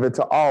 Seeing he giveth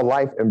to all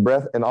life and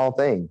breath and all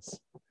things.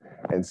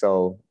 And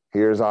so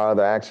here's our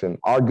other action.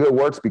 Our good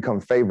works become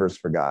favors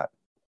for God.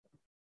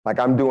 Like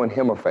I'm doing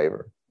him a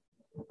favor.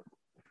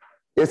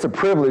 It's a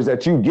privilege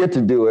that you get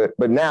to do it,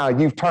 but now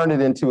you've turned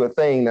it into a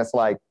thing that's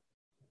like,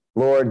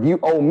 Lord, you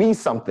owe me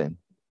something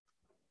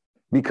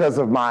because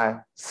of my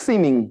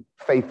seeming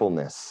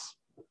faithfulness,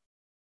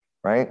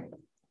 right?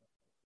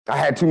 I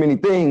had too many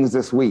things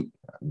this week,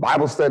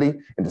 Bible study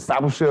and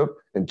discipleship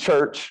and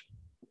church.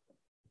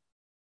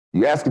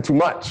 You asking too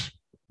much.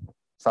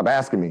 Stop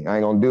asking me. I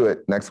ain't going to do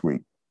it next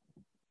week.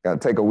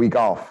 Got to take a week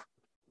off.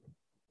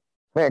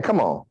 Man, come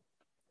on.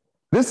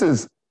 This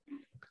is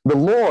the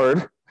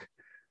Lord,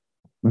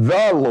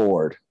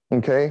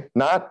 okay?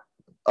 Not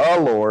a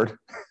Lord,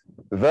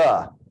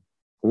 the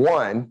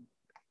one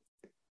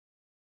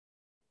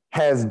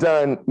has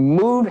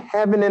moved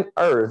heaven and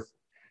earth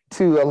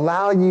to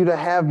allow you to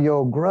have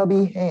your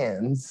grubby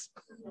hands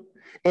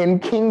in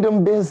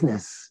kingdom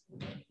business.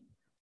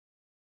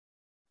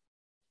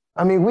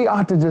 I mean, we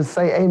ought to just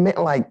say amen,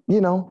 like,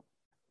 And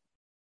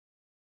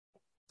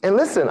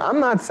listen,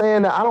 I'm not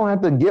saying that I don't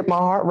have to get my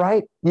heart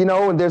right,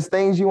 and there's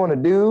things you want to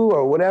do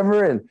or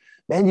whatever, and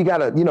man, you got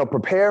to,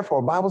 prepare for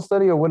a Bible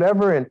study or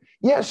whatever. And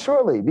yeah,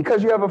 surely,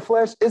 because you have a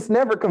flesh, it's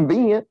never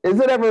convenient. Is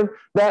it ever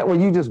that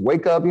when you just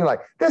wake up, and you're like,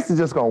 this is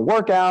just going to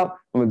work out.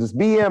 I'm going to just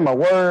be in my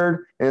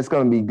word and it's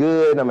going to be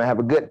good. I'm going to have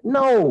a good,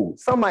 no,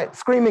 somebody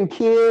screaming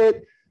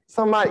kid,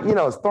 somebody,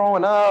 is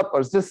throwing up, or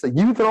it's just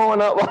you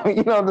throwing up,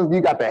 you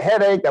got the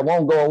headache that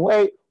won't go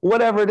away,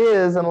 whatever it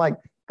is. And like,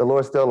 the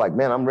Lord's still like,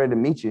 man, I'm ready to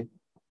meet you.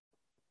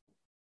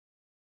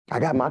 I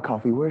got my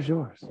coffee. Where's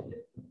yours?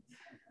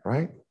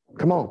 Right?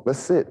 Come on, let's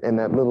sit in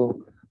that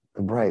little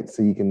bright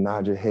so you can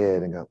nod your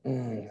head and go,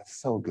 that's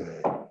so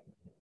good.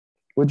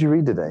 What'd you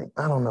read today?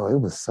 I don't know. It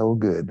was so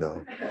good,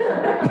 though.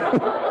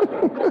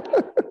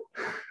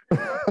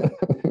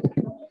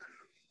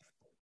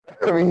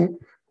 I mean,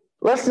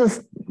 let's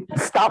just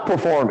stop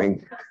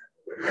performing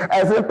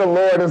as if the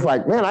Lord is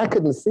like, man, I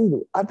couldn't see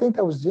it. I think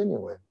that was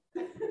genuine.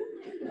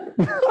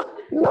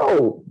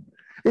 No,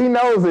 he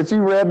knows that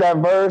you read that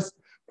verse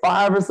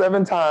 5 or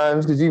 7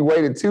 times because you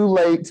waited too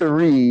late to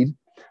read.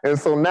 And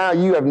so now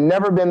you have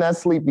never been that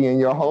sleepy in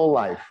your whole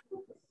life.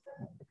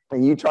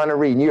 And you trying to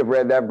read, and you have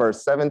read that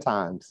verse 7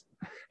 times.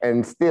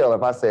 And still,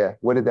 if I say,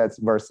 what did that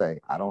verse say?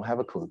 I don't have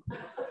a clue.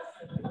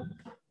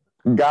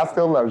 God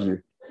still loves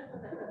you.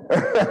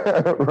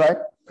 Right?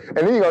 And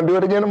then you're going to do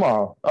it again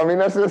tomorrow. I mean,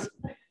 that's just,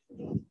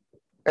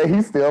 and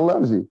he still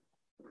loves you.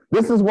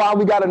 This is why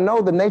we got to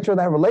know the nature of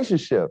that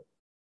relationship.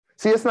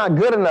 See, it's not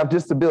good enough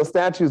just to build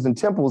statues and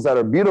temples that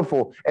are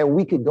beautiful, and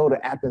we could go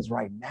to Athens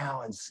right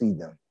now and see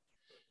them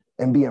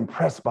and be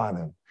impressed by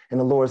them. And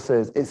the Lord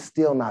says, it's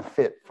still not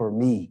fit for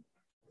me.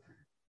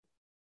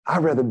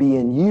 I'd rather be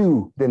in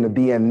you than to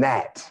be in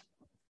that.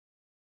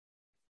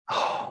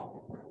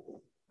 Oh.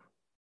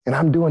 And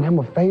I'm doing him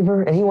a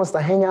favor, and he wants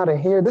to hang out in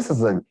here. This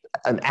is an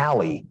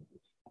alley.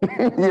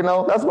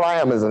 That's what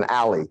I am, is an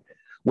alley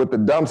with the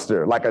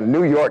dumpster, like a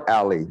New York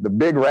alley, the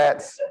big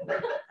rats,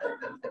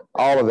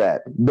 all of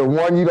that. The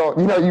one you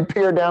don't, you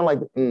peer down like,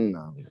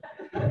 no.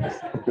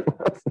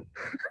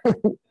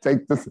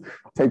 Take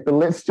the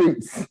lit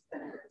streets,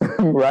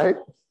 right?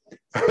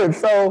 And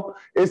so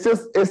it's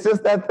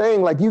just that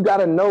thing. Like, you got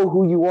to know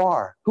who you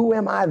are. Who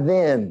am I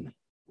then?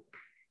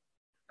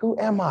 Who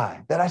am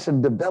I that I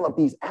should develop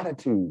these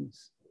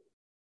attitudes?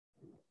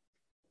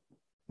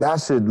 That I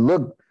should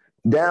look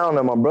down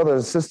on my brother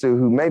and sister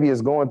who maybe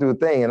is going through a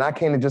thing, and I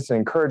can't just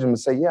encourage them and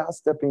say, yeah, I'll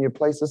step in your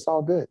place. It's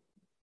all good.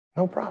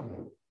 No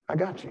problem. I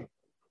got you.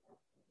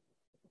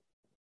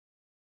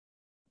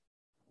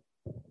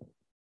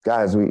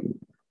 Guys,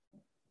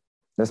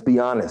 let's be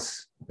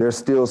honest. There's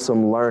still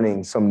some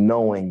learning, some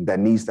knowing that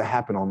needs to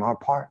happen on our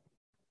part.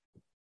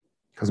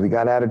 Because we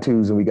got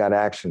attitudes and we got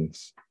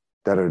actions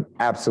that are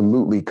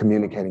absolutely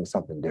communicating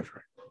something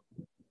different.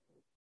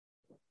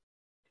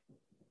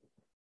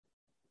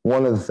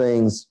 One of the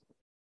things,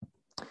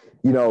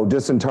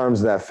 just in terms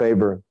of that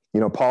favor,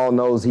 Paul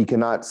knows he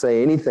cannot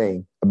say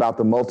anything about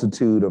the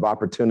multitude of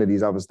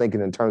opportunities. I was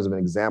thinking in terms of an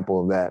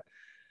example of that.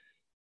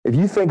 If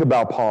you think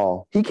about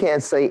Paul, he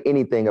can't say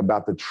anything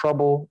about the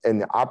trouble and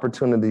the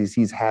opportunities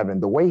he's having.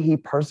 The way he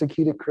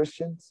persecuted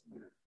Christians,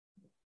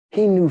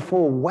 he knew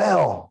full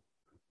well,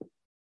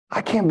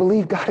 I can't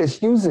believe God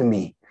is using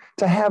me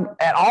to have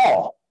at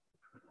all,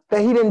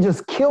 that he didn't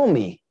just kill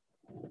me.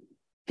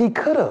 He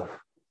could have.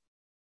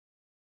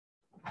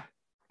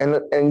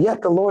 And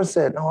yet the Lord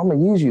said, no, I'm going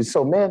to use you.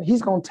 So, man,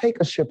 he's going to take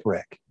a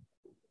shipwreck.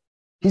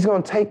 He's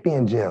going to take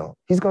being jailed.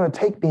 He's going to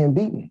take being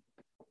beaten.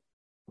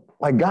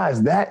 Like,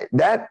 guys,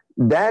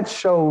 that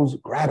shows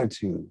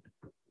gratitude.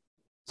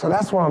 So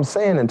that's what I'm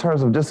saying in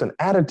terms of just an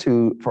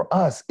attitude for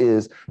us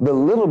is the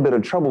little bit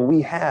of trouble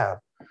we have.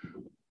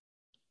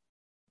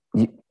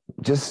 You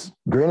just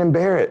grin and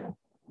bear it.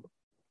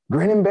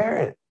 Grin and bear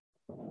it.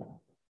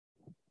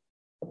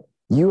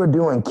 You are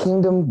doing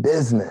kingdom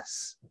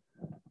business,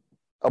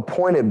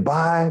 appointed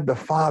by the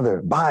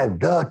Father, by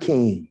the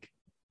King,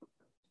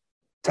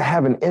 to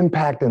have an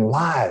impact in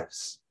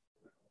lives.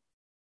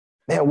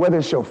 Man, whether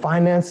it's your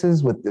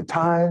finances with the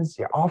tithes,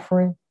 your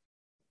offering,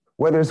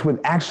 whether it's with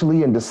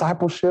actually in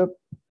discipleship,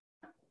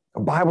 a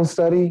Bible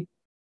study,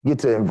 get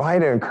to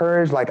invite and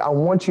encourage. Like, I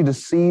want you to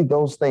see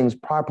those things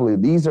properly.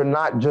 These are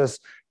not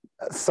just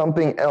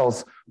something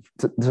else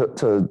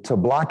to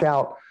block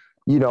out,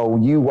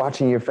 you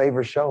watching your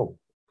favorite show.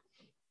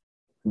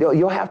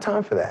 You'll have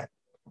time for that.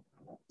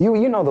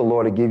 You know the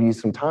Lord will give you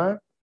some time.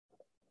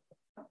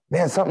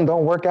 Man, something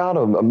don't work out,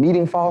 a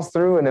meeting falls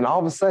through, and then all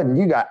of a sudden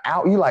you got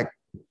out, you like,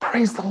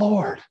 praise the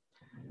Lord.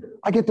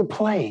 I get to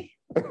play,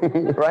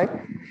 right?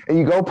 And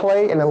you go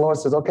play, and the Lord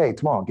says, okay,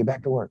 tomorrow, get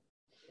back to work.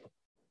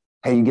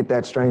 Hey, you get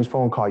that strange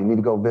phone call. You need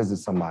to go visit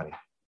somebody.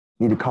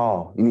 You need to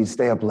call. You need to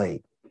stay up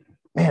late.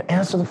 Man,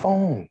 answer the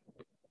phone.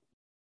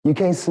 You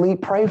can't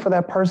sleep, pray for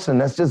that person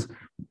that's just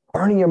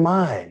burning your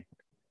mind.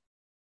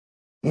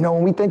 You know,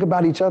 when we think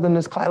about each other in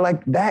this class,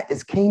 like that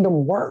is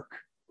kingdom work.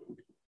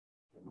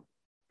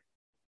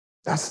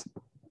 That's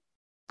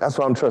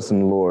what I'm trusting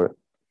the Lord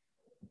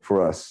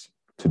for us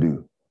to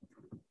do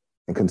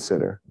and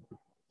consider.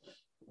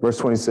 Verse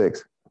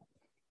 26.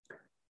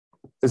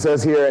 It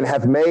says here, and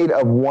hath made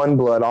of one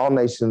blood all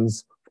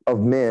nations of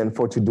men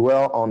for to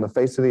dwell on the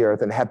face of the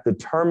earth, and hath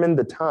determined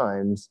the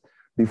times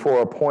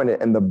before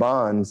appointed and the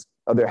bonds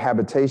of their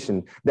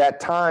habitation. That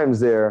times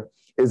there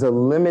is a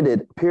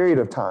limited period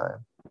of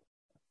time.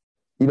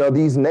 You know,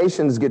 these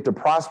nations get to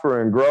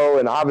prosper and grow,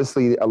 and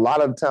obviously a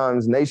lot of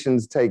times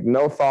nations take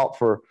no thought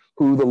for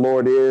who the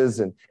Lord is,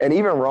 and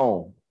even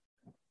Rome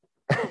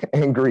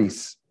and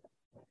Greece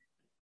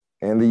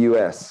and the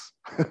US,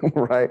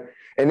 right?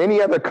 And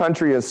any other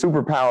country or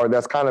superpower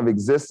that's kind of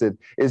existed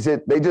is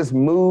that they just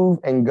move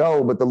and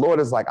go, but the Lord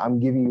is like, I'm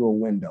giving you a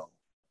window,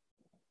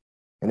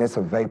 and it's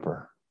a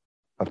vapor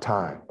of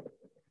time.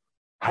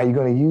 How are you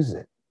going to use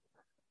it?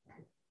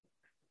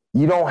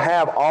 You don't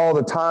have all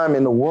the time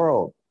in the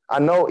world. I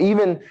know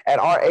even at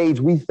our age,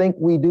 we think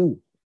we do.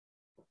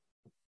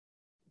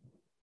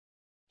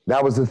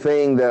 That was the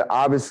thing that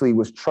obviously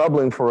was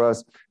troubling for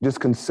us, just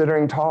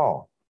considering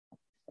Tall.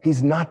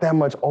 He's not that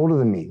much older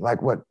than me,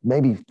 like what,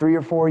 maybe 3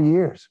 or 4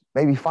 years,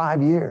 maybe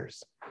 5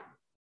 years.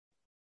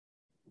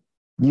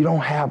 You don't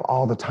have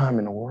all the time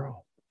in the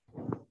world.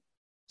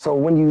 So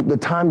when the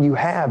time you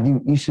have,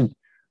 you should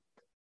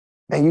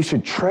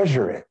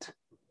treasure it.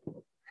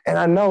 And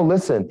I know,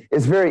 listen,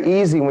 it's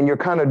very easy when you're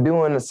kind of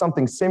doing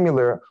something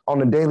similar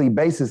on a daily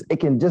basis. It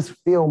can just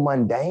feel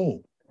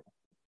mundane.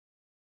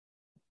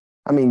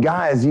 I mean,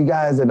 guys, you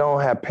guys that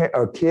don't have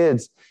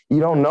kids, you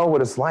don't know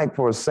what it's like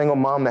for a single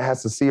mom that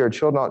has to see her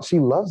children. She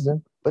loves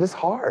them, but it's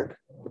hard.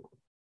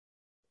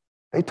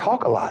 They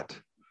talk a lot.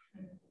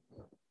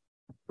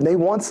 They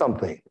want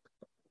something.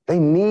 They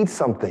need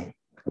something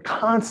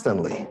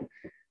constantly.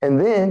 And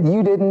then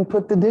you didn't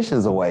put the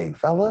dishes away,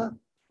 fella.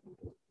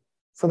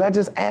 So that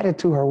just added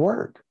to her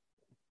work.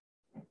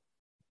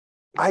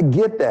 I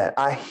get that.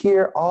 I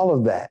hear all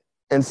of that.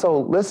 And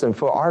so listen,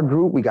 for our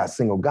group, we got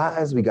single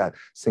guys, we got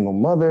single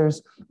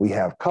mothers, we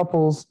have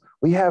couples,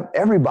 we have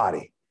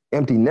everybody,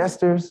 empty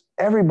nesters,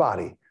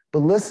 everybody. But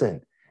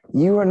listen,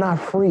 you are not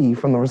free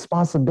from the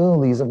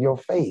responsibilities of your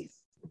faith.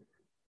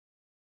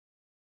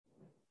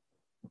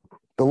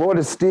 The Lord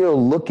is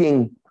still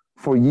looking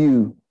for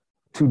you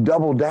to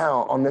double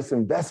down on this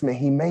investment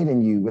he made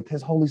in you with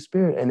his Holy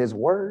Spirit and his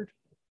word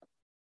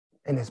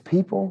and his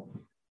people.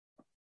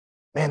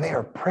 Man, they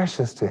are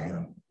precious to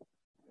him.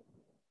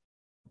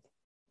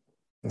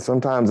 And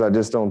sometimes I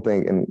just don't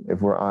think, and if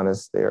we're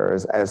honest, they are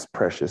as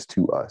precious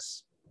to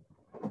us.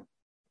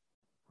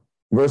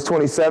 Verse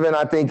 27,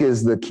 I think,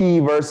 is the key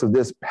verse of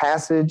this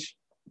passage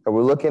that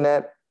we're looking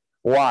at.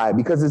 Why?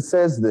 Because it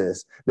says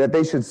this, that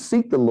they should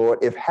seek the Lord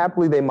if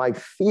haply they might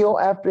feel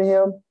after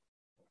him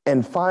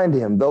and find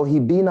him, though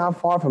he be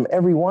not far from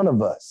every one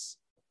of us.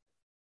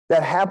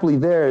 That haply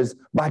there is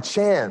by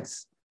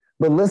chance.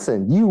 But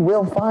listen, you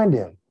will find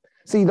him.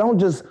 See, don't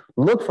just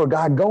look for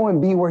God. Go and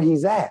be where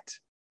he's at.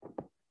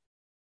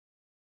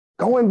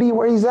 Go and be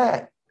where he's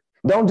at.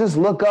 Don't just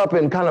look up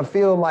and kind of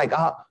feel like,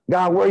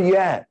 God, where you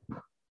at?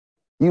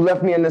 You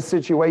left me in this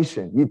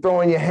situation. You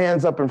throwing your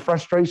hands up in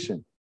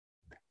frustration.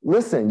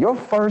 Listen, your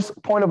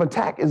first point of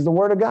attack is the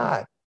word of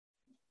God.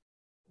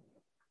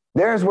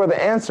 There's where the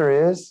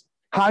answer is.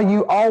 How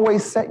you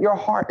always set your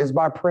heart is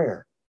by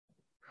prayer.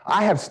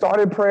 I have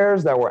started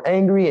prayers that were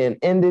angry and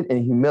ended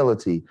in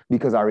humility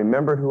because I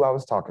remembered who I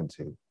was talking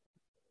to.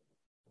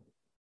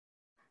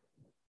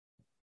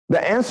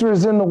 The answer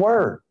is in the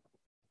word.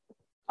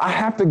 I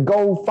have to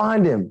go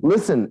find him.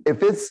 Listen,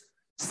 if it's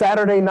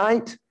Saturday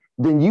night,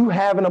 then you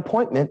have an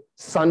appointment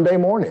Sunday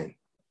morning.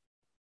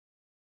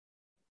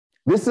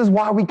 This is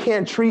why we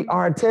can't treat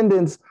our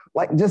attendance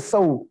like just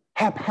so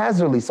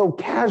haphazardly, so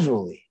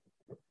casually.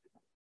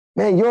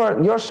 Man,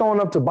 you're showing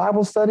up to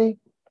Bible study.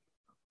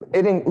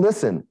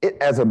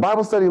 As a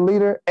Bible study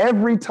leader,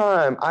 every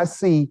time I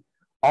see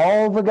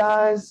all the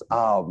guys,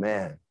 oh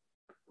man,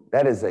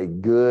 that is a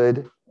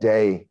good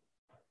day.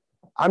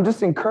 I'm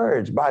just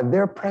encouraged by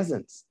their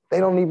presence.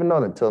 They don't even know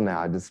that until now.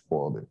 I just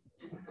spoiled it.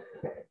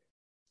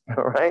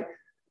 All right?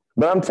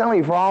 But I'm telling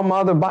you, for all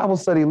my other Bible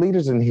study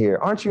leaders in here,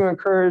 aren't you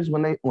encouraged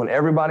when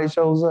everybody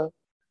shows up?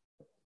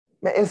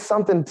 Man, it's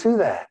something to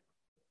that.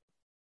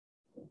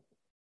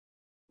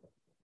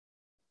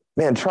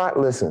 Man,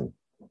 listen,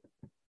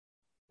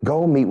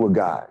 go meet with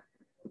God.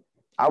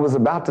 I was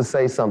about to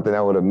say something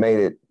that would have made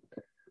it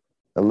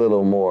a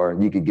little more,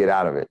 you could get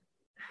out of it.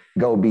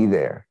 Go be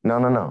there.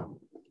 No.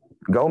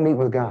 Go meet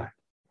with God.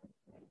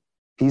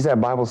 He's at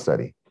Bible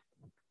study.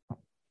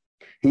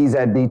 He's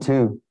at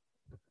D2.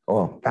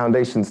 Oh,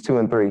 Foundations 2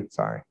 and 3,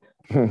 sorry.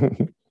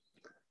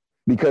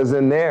 Because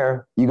in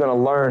there, you're going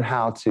to learn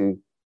how to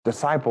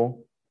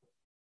disciple,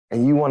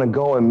 and you want to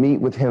go and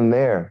meet with him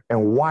there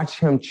and watch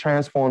him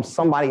transform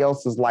somebody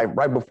else's life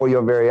right before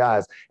your very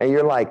eyes. And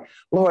you're like,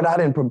 Lord, I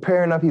didn't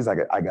prepare enough. He's like,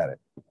 I got it.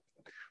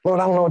 Lord,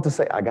 I don't know what to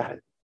say. I got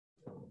it.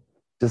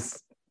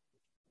 Just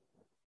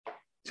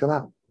chill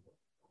out.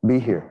 Be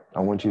here. I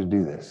want you to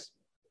do this.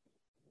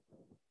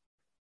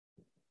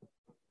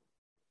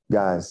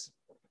 Guys,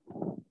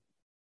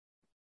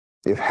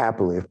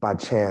 if by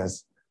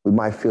chance we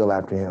might feel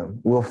after him,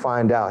 we'll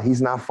find out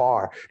he's not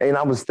far. And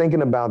I was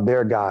thinking about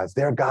their gods.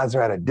 Their gods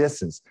are at a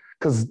distance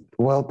because,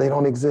 well, they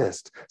don't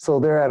exist. So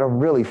they're at a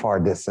really far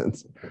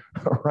distance,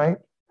 right?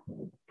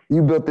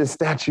 You built this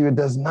statue, it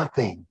does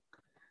nothing.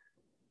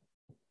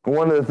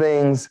 One of the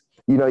things,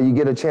 you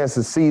get a chance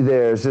to see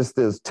there is just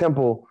this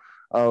temple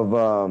of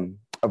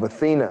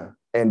Athena,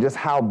 and just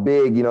how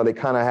big, they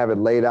kind of have it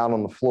laid out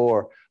on the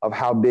floor of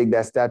how big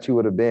that statue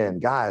would have been.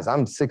 Guys,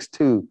 I'm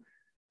 6'2",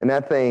 and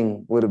that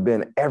thing would have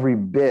been every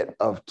bit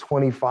of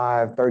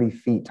 25, 30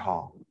 feet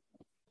tall.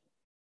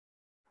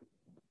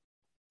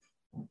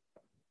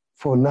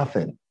 For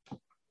nothing.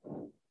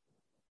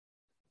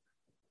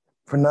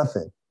 For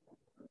nothing.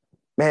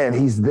 Man,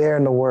 he's there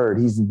in the word.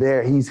 He's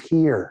there. He's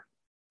here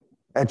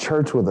at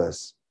church with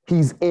us.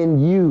 He's in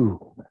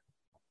you.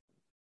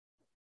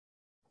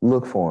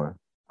 Look for him.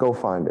 Go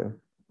find him.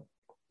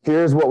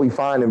 Here's what we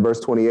find in verse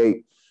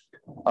 28.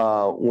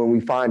 When we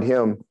find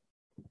him,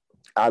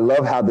 I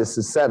love how this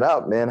is set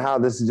up, man, how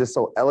this is just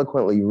so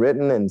eloquently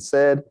written and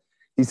said.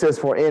 He says,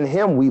 for in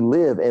him we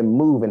live and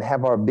move and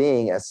have our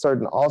being, as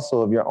certain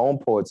also of your own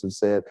poets have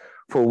said,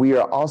 for we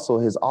are also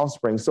his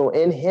offspring. So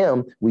in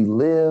him we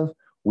live,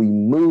 we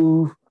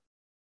move,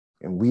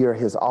 and we are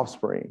his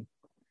offspring.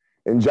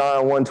 And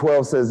John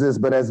 1:12 says this,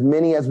 but as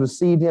many as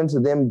received him, to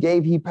them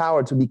gave he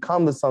power to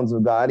become the sons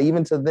of God,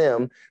 even to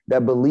them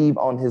that believe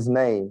on his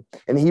name.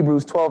 In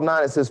Hebrews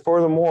 12:9, it says,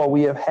 furthermore,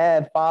 we have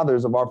had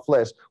fathers of our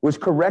flesh, which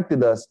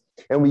corrected us,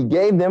 and we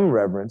gave them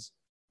reverence.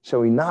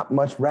 Shall we not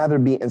much rather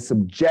be in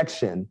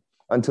subjection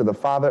unto the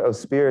Father of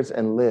spirits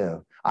and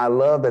live? I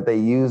love that they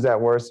use that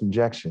word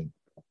subjection.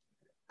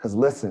 Because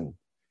listen,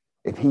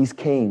 if he's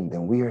king,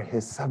 then we are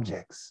his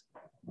subjects.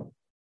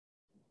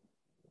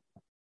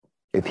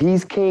 If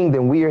he's king,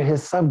 then we are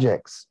his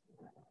subjects.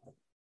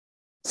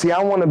 See,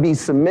 I want to be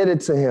submitted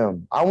to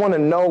him. I want to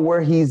know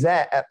where he's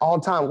at all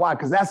times. Why?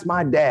 Because that's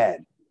my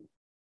dad.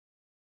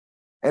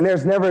 And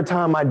there's never a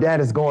time my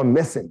dad is going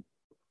missing.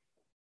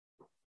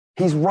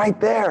 He's right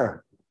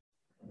there.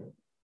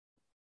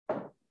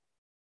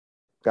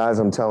 Guys,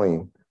 I'm telling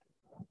you,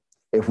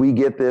 if we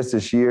get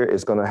this year,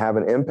 it's going to have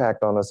an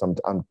impact on us.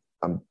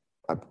 I'm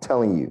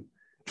telling you,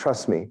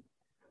 trust me.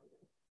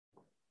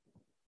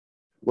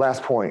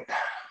 Last point.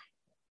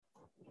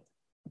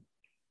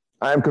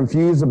 I am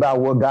confused about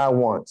what God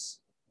wants.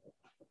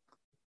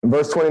 In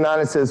verse 29,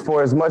 it says,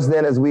 for as much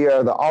then as we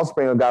are the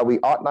offspring of God, we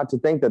ought not to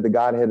think that the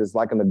Godhead is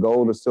like unto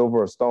gold or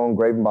silver or stone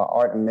graven by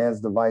art and man's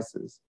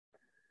devices.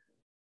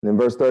 And in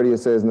verse 30, it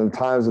says, in the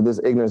times of this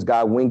ignorance,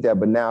 God winked at,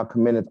 but now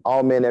commendeth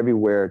all men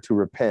everywhere to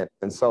repent.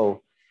 And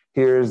so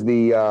here's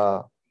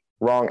the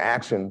wrong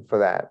action for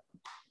that.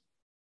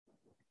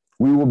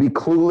 We will be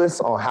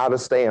clueless on how to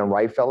stay in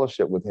right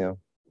fellowship with him.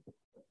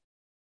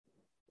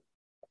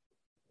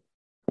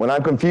 When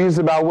I'm confused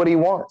about what he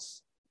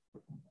wants,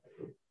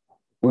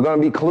 we're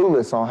going to be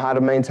clueless on how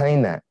to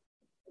maintain that.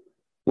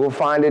 We'll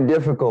find it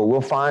difficult. We'll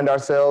find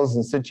ourselves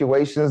in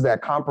situations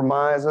that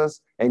compromise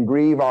us and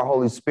grieve our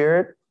Holy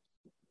Spirit.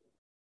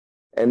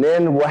 And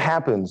then what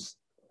happens?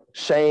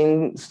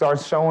 Shame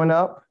starts showing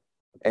up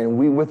and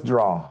we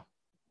withdraw.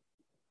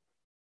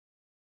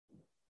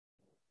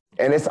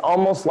 And it's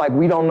almost like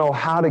we don't know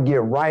how to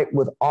get right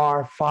with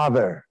our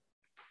Father.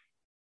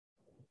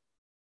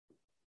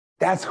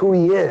 That's who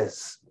he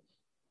is.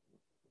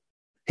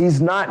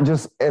 He's not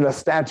just in a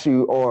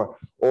statue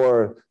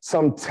or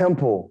some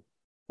temple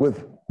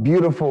with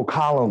beautiful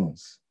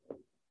columns.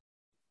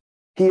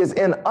 He is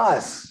in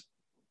us.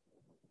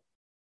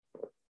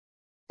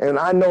 And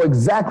I know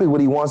exactly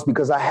what he wants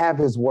because I have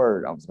his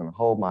word. I was going to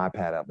hold my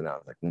iPad up and I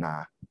was like,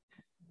 nah.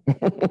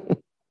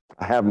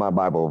 I have my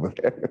Bible over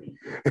there.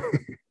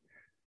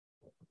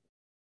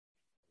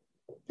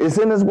 It's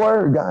in his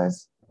word,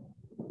 guys.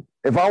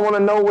 If I want to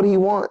know what he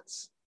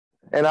wants.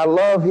 And I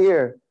love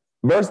here,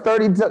 verse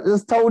 30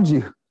 just told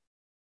you.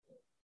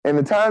 In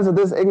the times of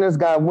this ignorance,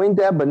 God winked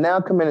at, but now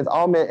commendeth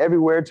all men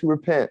everywhere to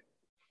repent.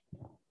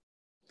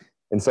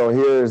 And so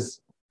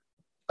here's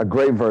a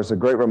great verse, a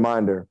great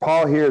reminder.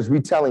 Paul here is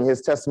retelling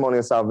his testimony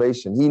of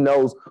salvation. He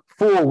knows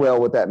full well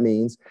what that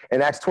means.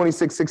 In Acts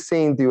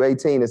 26:16 through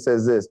 18, it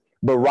says this,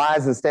 but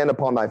rise and stand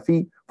upon thy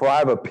feet, for I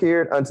have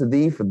appeared unto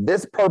thee for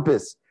this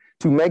purpose,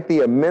 to make thee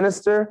a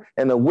minister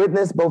and a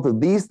witness both of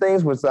these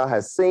things which thou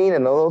hast seen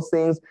and of those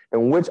things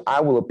in which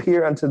I will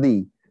appear unto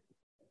thee.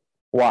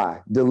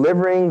 Why?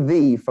 Delivering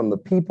thee from the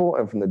people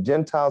and from the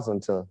Gentiles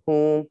unto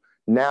whom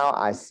now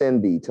I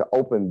send thee, to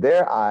open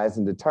their eyes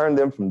and to turn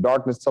them from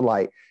darkness to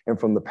light and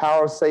from the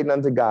power of Satan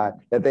unto God,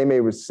 that they may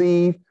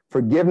receive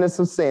forgiveness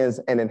of sins,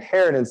 and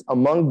inheritance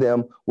among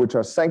them which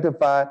are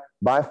sanctified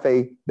by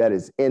faith that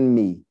is in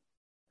me.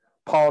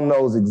 Paul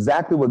knows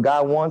exactly what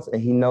God wants,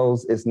 and he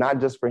knows it's not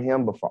just for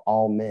him, but for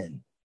all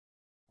men.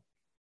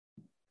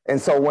 And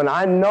so when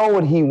I know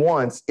what he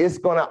wants, it's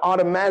going to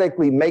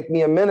automatically make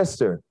me a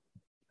minister.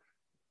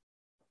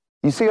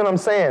 You see what I'm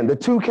saying? The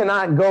two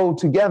cannot go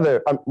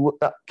together,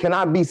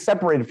 cannot be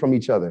separated from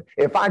each other.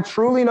 If I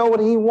truly know what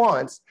he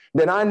wants,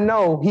 then I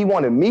know he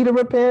wanted me to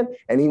repent,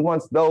 and he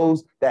wants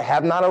those that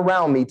have not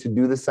around me to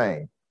do the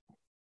same.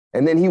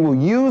 And then he will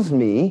use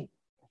me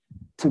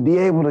to be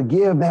able to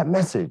give that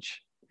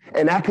message.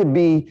 And that could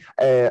be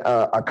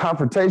a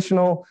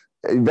confrontational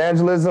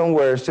evangelism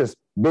where it's just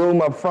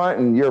boom up front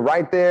and you're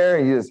right there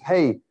and you just,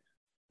 hey,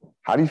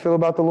 how do you feel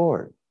about the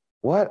Lord?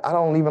 What? I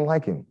don't even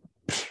like him.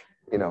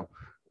 You know,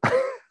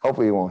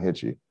 hopefully he won't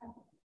hit you.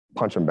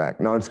 Punch him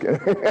back. No, I'm just kidding.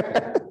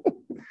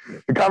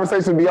 The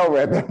conversation will be over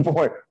at that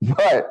point.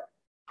 But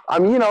I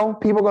mean, you know,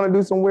 people are going to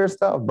do some weird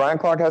stuff. Brian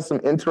Clark has some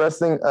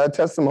interesting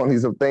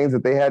testimonies of things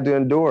that they had to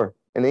endure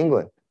in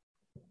England.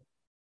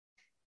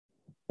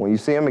 When you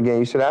see him again,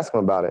 you should ask him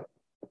about it.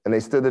 And they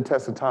stood the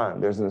test of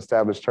time. There's an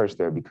established church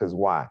there because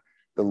why?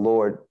 The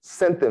Lord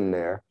sent them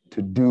there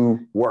to do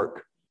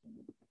work.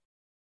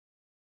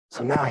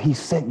 So now he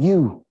sent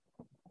you.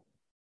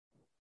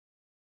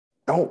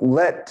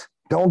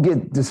 Don't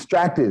get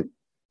distracted.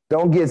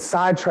 Don't get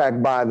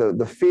sidetracked by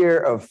the fear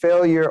of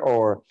failure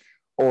or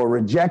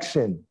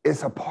rejection.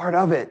 It's a part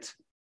of it.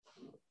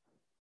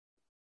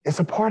 It's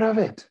a part of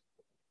it.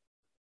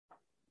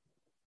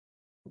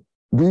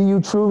 Do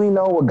you truly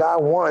know what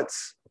God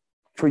wants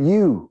for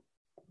you?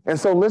 And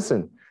so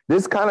listen,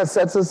 this kind of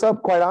sets us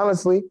up, quite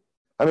honestly.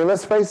 I mean,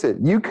 let's face it.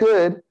 You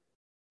could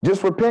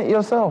just repent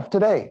yourself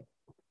today.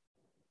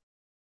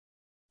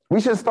 We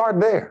should start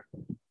there.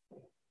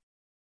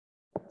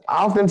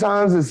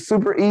 Oftentimes, it's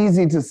super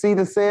easy to see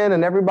the sin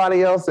and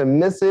everybody else and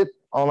miss it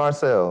on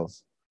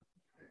ourselves.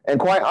 And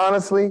quite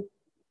honestly,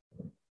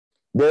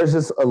 there's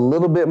just a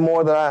little bit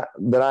more that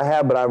I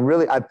have, but I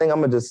think I'm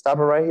going to just stop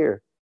it right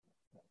here.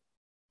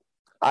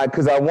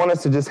 Because I want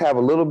us to just have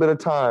a little bit of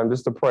time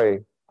just to pray,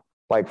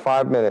 like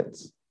 5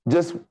 minutes,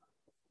 just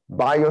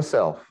by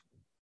yourself.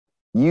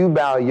 You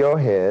bow your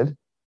head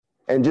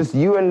and just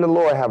you and the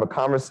Lord have a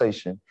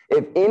conversation.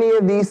 If any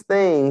of these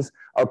things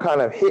are kind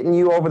of hitting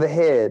you over the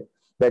head,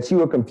 that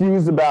you are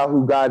confused about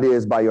who God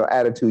is by your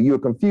attitude, you are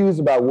confused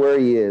about where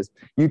he is,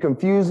 you're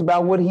confused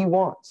about what he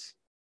wants,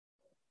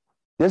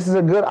 this is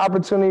a good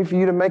opportunity for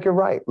you to make it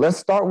right. Let's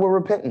start with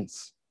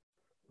repentance.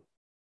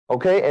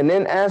 Okay, and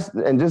then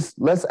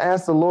let's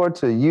ask the Lord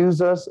to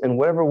use us in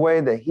whatever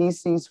way that he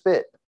sees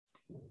fit.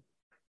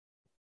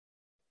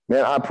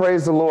 Man, I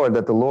praise the Lord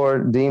that the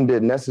Lord deemed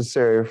it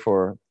necessary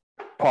for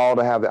Paul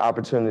to have the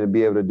opportunity to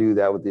be able to do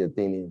that with the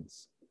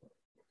Athenians.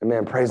 And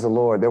man, praise the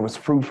Lord, there was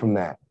fruit from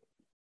that.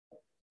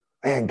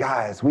 Man,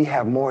 guys, we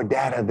have more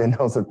data than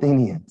those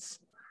Athenians.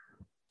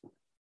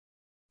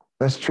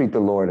 Let's treat the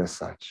Lord as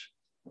such.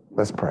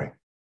 Let's pray.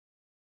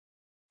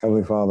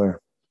 Heavenly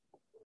Father,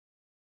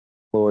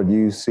 Lord,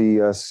 you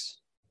see us.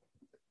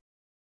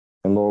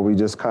 And Lord, we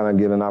just kind of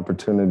get an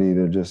opportunity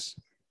to just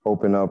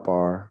open up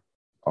our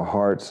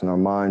hearts and our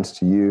minds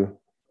to you.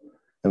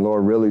 And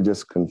Lord, really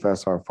just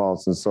confess our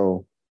faults. And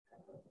so,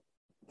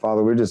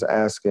 Father, we're just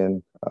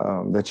asking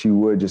that you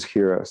would just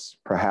hear us.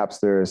 Perhaps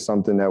there is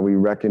something that we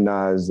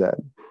recognize that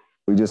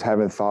we just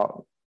haven't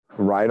thought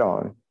right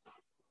on,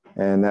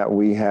 and that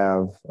we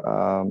have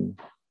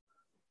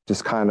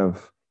just kind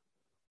of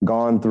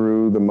gone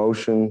through the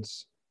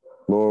motions,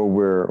 Lord,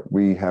 where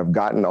we have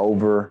gotten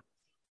over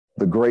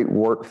the great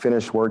work,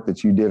 finished work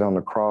that you did on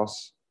the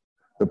cross,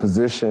 the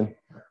position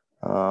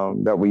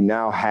that we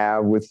now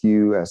have with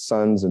you as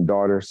sons and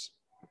daughters.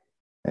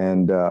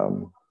 And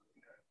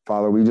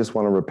Father, we just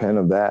want to repent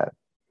of that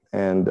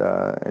and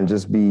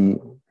just be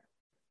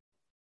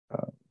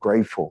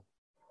grateful,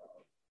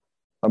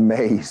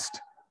 amazed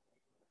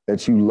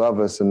that you love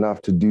us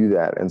enough to do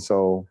that. And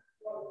so,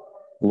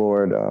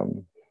 Lord,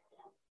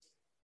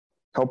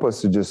 help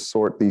us to just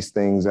sort these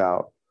things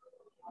out.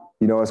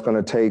 You know, it's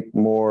going to take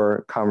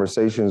more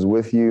conversations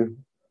with you,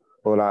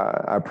 but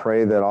I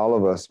pray that all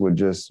of us would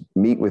just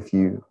meet with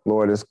you.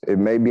 Lord, it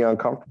may be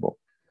uncomfortable.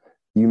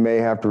 You may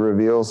have to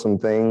reveal some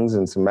things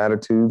and some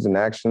attitudes and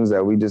actions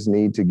that we just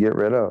need to get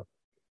rid of.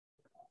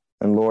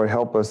 And Lord,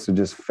 help us to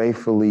just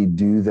faithfully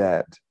do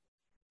that.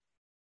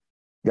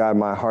 God,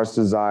 my heart's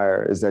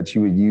desire is that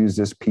you would use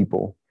this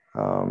people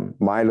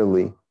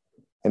mightily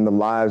in the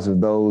lives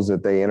of those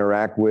that they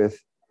interact with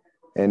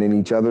and in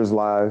each other's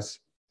lives.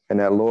 And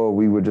that, Lord,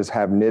 we would just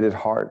have knitted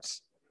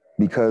hearts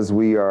because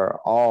we are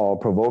all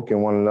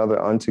provoking one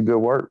another unto good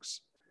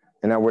works.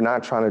 And that we're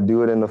not trying to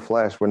do it in the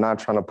flesh. We're not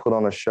trying to put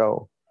on a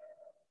show,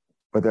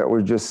 but that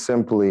we're just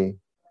simply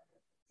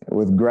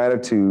with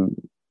gratitude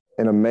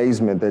and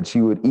amazement that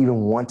you would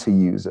even want to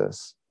use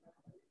us.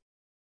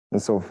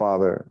 And so,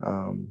 Father,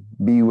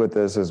 be with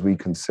us as we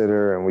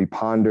consider and we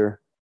ponder.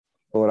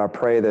 Lord, I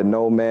pray that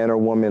no man or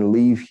woman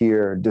leave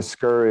here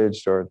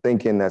discouraged or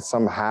thinking that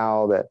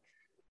somehow that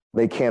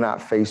they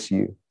cannot face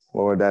you.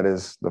 Lord, that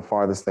is the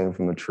farthest thing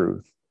from the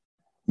truth.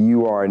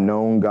 You are a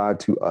known God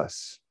to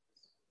us.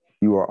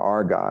 You are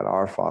our God,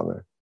 our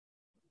Father.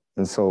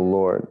 And so,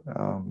 Lord,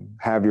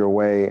 have your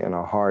way in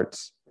our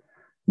hearts.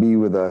 Be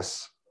with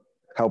us.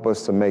 Help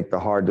us to make the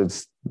hard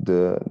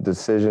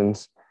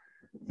decisions.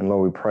 And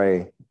Lord, we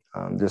pray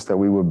just that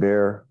we would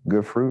bear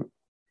good fruit.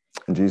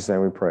 In Jesus'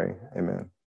 name we pray. Amen.